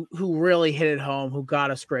members who really hit it home, who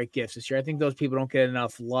got us great gifts this year. I think those people don't get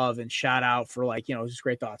enough love and shout out for just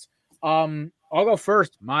great thoughts. I'll go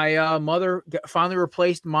first. My mother finally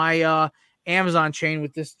replaced my Amazon chain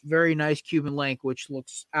with this very nice Cuban link, which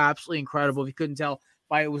looks absolutely incredible. If you couldn't tell,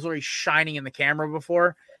 it was already shining in the camera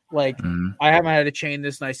before. I haven't had a chain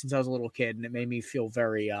this nice since I was a little kid, and it made me feel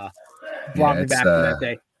very brought me back to that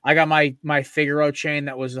day. I got my Figaro chain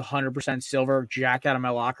that was 100% silver, jacked out of my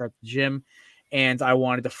locker at the gym, and I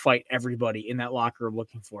wanted to fight everybody in that locker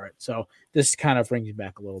looking for it. So this kind of brings me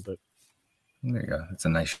back a little bit. There you go. It's a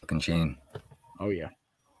nice looking chain. Oh yeah.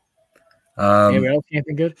 Anybody else?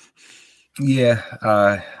 Anything good? Yeah,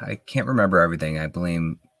 I can't remember everything. I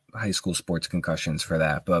blame high school sports concussions for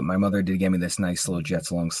that. But my mother did give me this nice little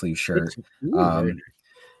Jets long sleeve shirt.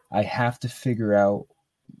 I have to figure out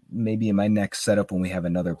maybe in my next setup when we have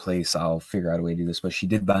another place, I'll figure out a way to do this. But she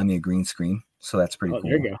did buy me a green screen, so that's pretty cool.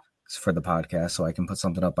 There you go. It's for the podcast, so I can put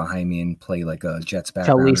something up behind me and play like a Jets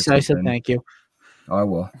background. Tell Lisa I said thank you. Oh, I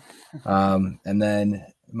will. And then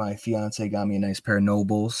my fiance got me a nice pair of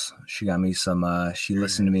Nobles. She got me some, she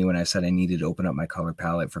listened to me when I said I needed to open up my color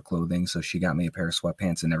palette for clothing. So she got me a pair of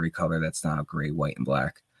sweatpants in every color that's not gray, white, and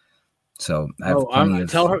black. So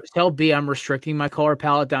tell B I'm restricting my color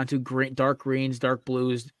palette down to green, dark greens, dark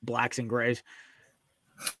blues, blacks, and grays.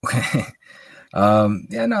 Okay. Other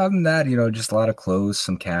than that, just a lot of clothes,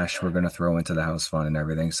 some cash we're going to throw into the house fund and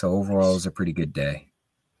everything. So overall, it was a pretty good day.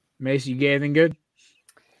 Mason, you get anything good?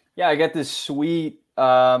 Yeah, I got this sweet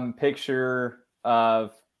picture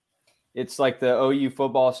of it's like the OU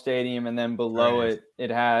football stadium, and then below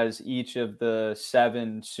it has each of the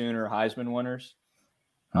 7 Sooner Heisman winners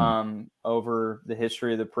over the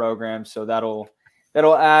history of the program. So that'll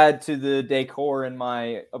add to the decor in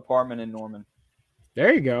my apartment in Norman.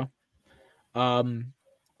 There you go.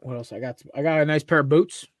 What else I got? I got a nice pair of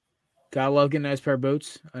boots. Gotta love getting a nice pair of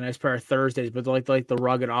boots. A nice pair of Thursdays, but they're like the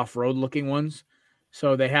rugged off-road looking ones.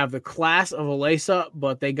 So they have the class of a lace-up,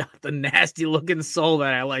 but they got the nasty-looking sole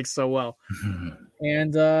that I like so well.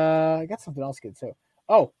 And I got something else good, too.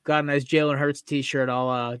 Oh, got a nice Jalen Hurts T-shirt.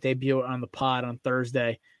 I'll debut it on the pod on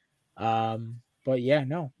Thursday. But, yeah,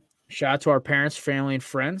 no. Shout out to our parents, family, and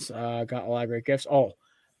friends. Got a lot of great gifts. Oh,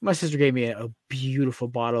 my sister gave me a beautiful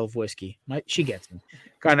bottle of whiskey. She gets me.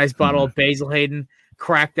 Got a nice bottle of Basil Hayden.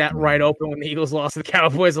 Cracked that right open when the Eagles lost to the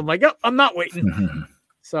Cowboys. I'm like, oh, I'm not waiting.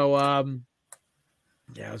 So,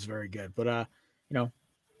 yeah, it was very good. But,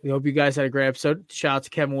 we hope you guys had a great episode. Shout out to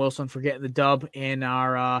Kevin Wilson for getting the dub in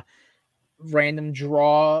our random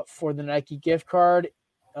draw for the Nike gift card.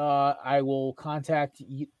 I will contact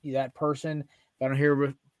that person if I don't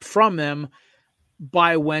hear from them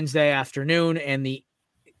by Wednesday afternoon, and the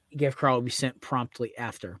gift card will be sent promptly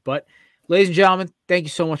after. But, ladies and gentlemen, thank you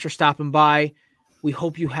so much for stopping by. We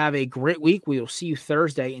hope you have a great week. We will see you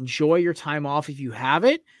Thursday. Enjoy your time off if you have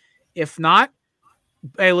it. If not,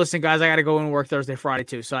 Hey, listen, guys, I got to go and work Thursday, Friday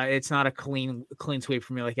too, so it's not a clean sweep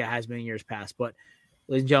for me like it has been in years past. But,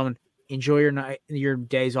 ladies and gentlemen, enjoy your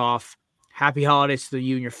days off. Happy holidays to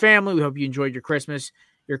you and your family. We hope you enjoyed your Christmas,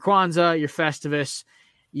 your Kwanzaa, your Festivus,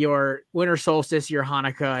 your winter solstice, your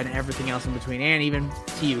Hanukkah, and everything else in between. And even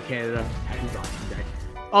to you, Canada, happy Boxing Day.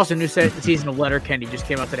 Also, new season of Letterkenny just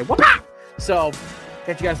came out today. Whoop-ah! So,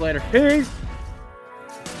 catch you guys later. Peace.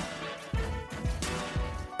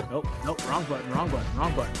 Nope, wrong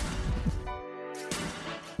button.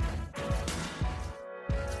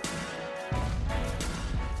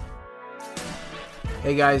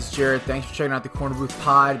 Hey guys, Jared. Thanks for checking out the Corner Booth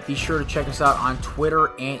Pod. Be sure to check us out on Twitter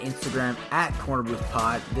and Instagram at Corner Booth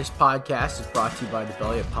Pod. This podcast is brought to you by the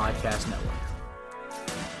Belly Up Podcast Network.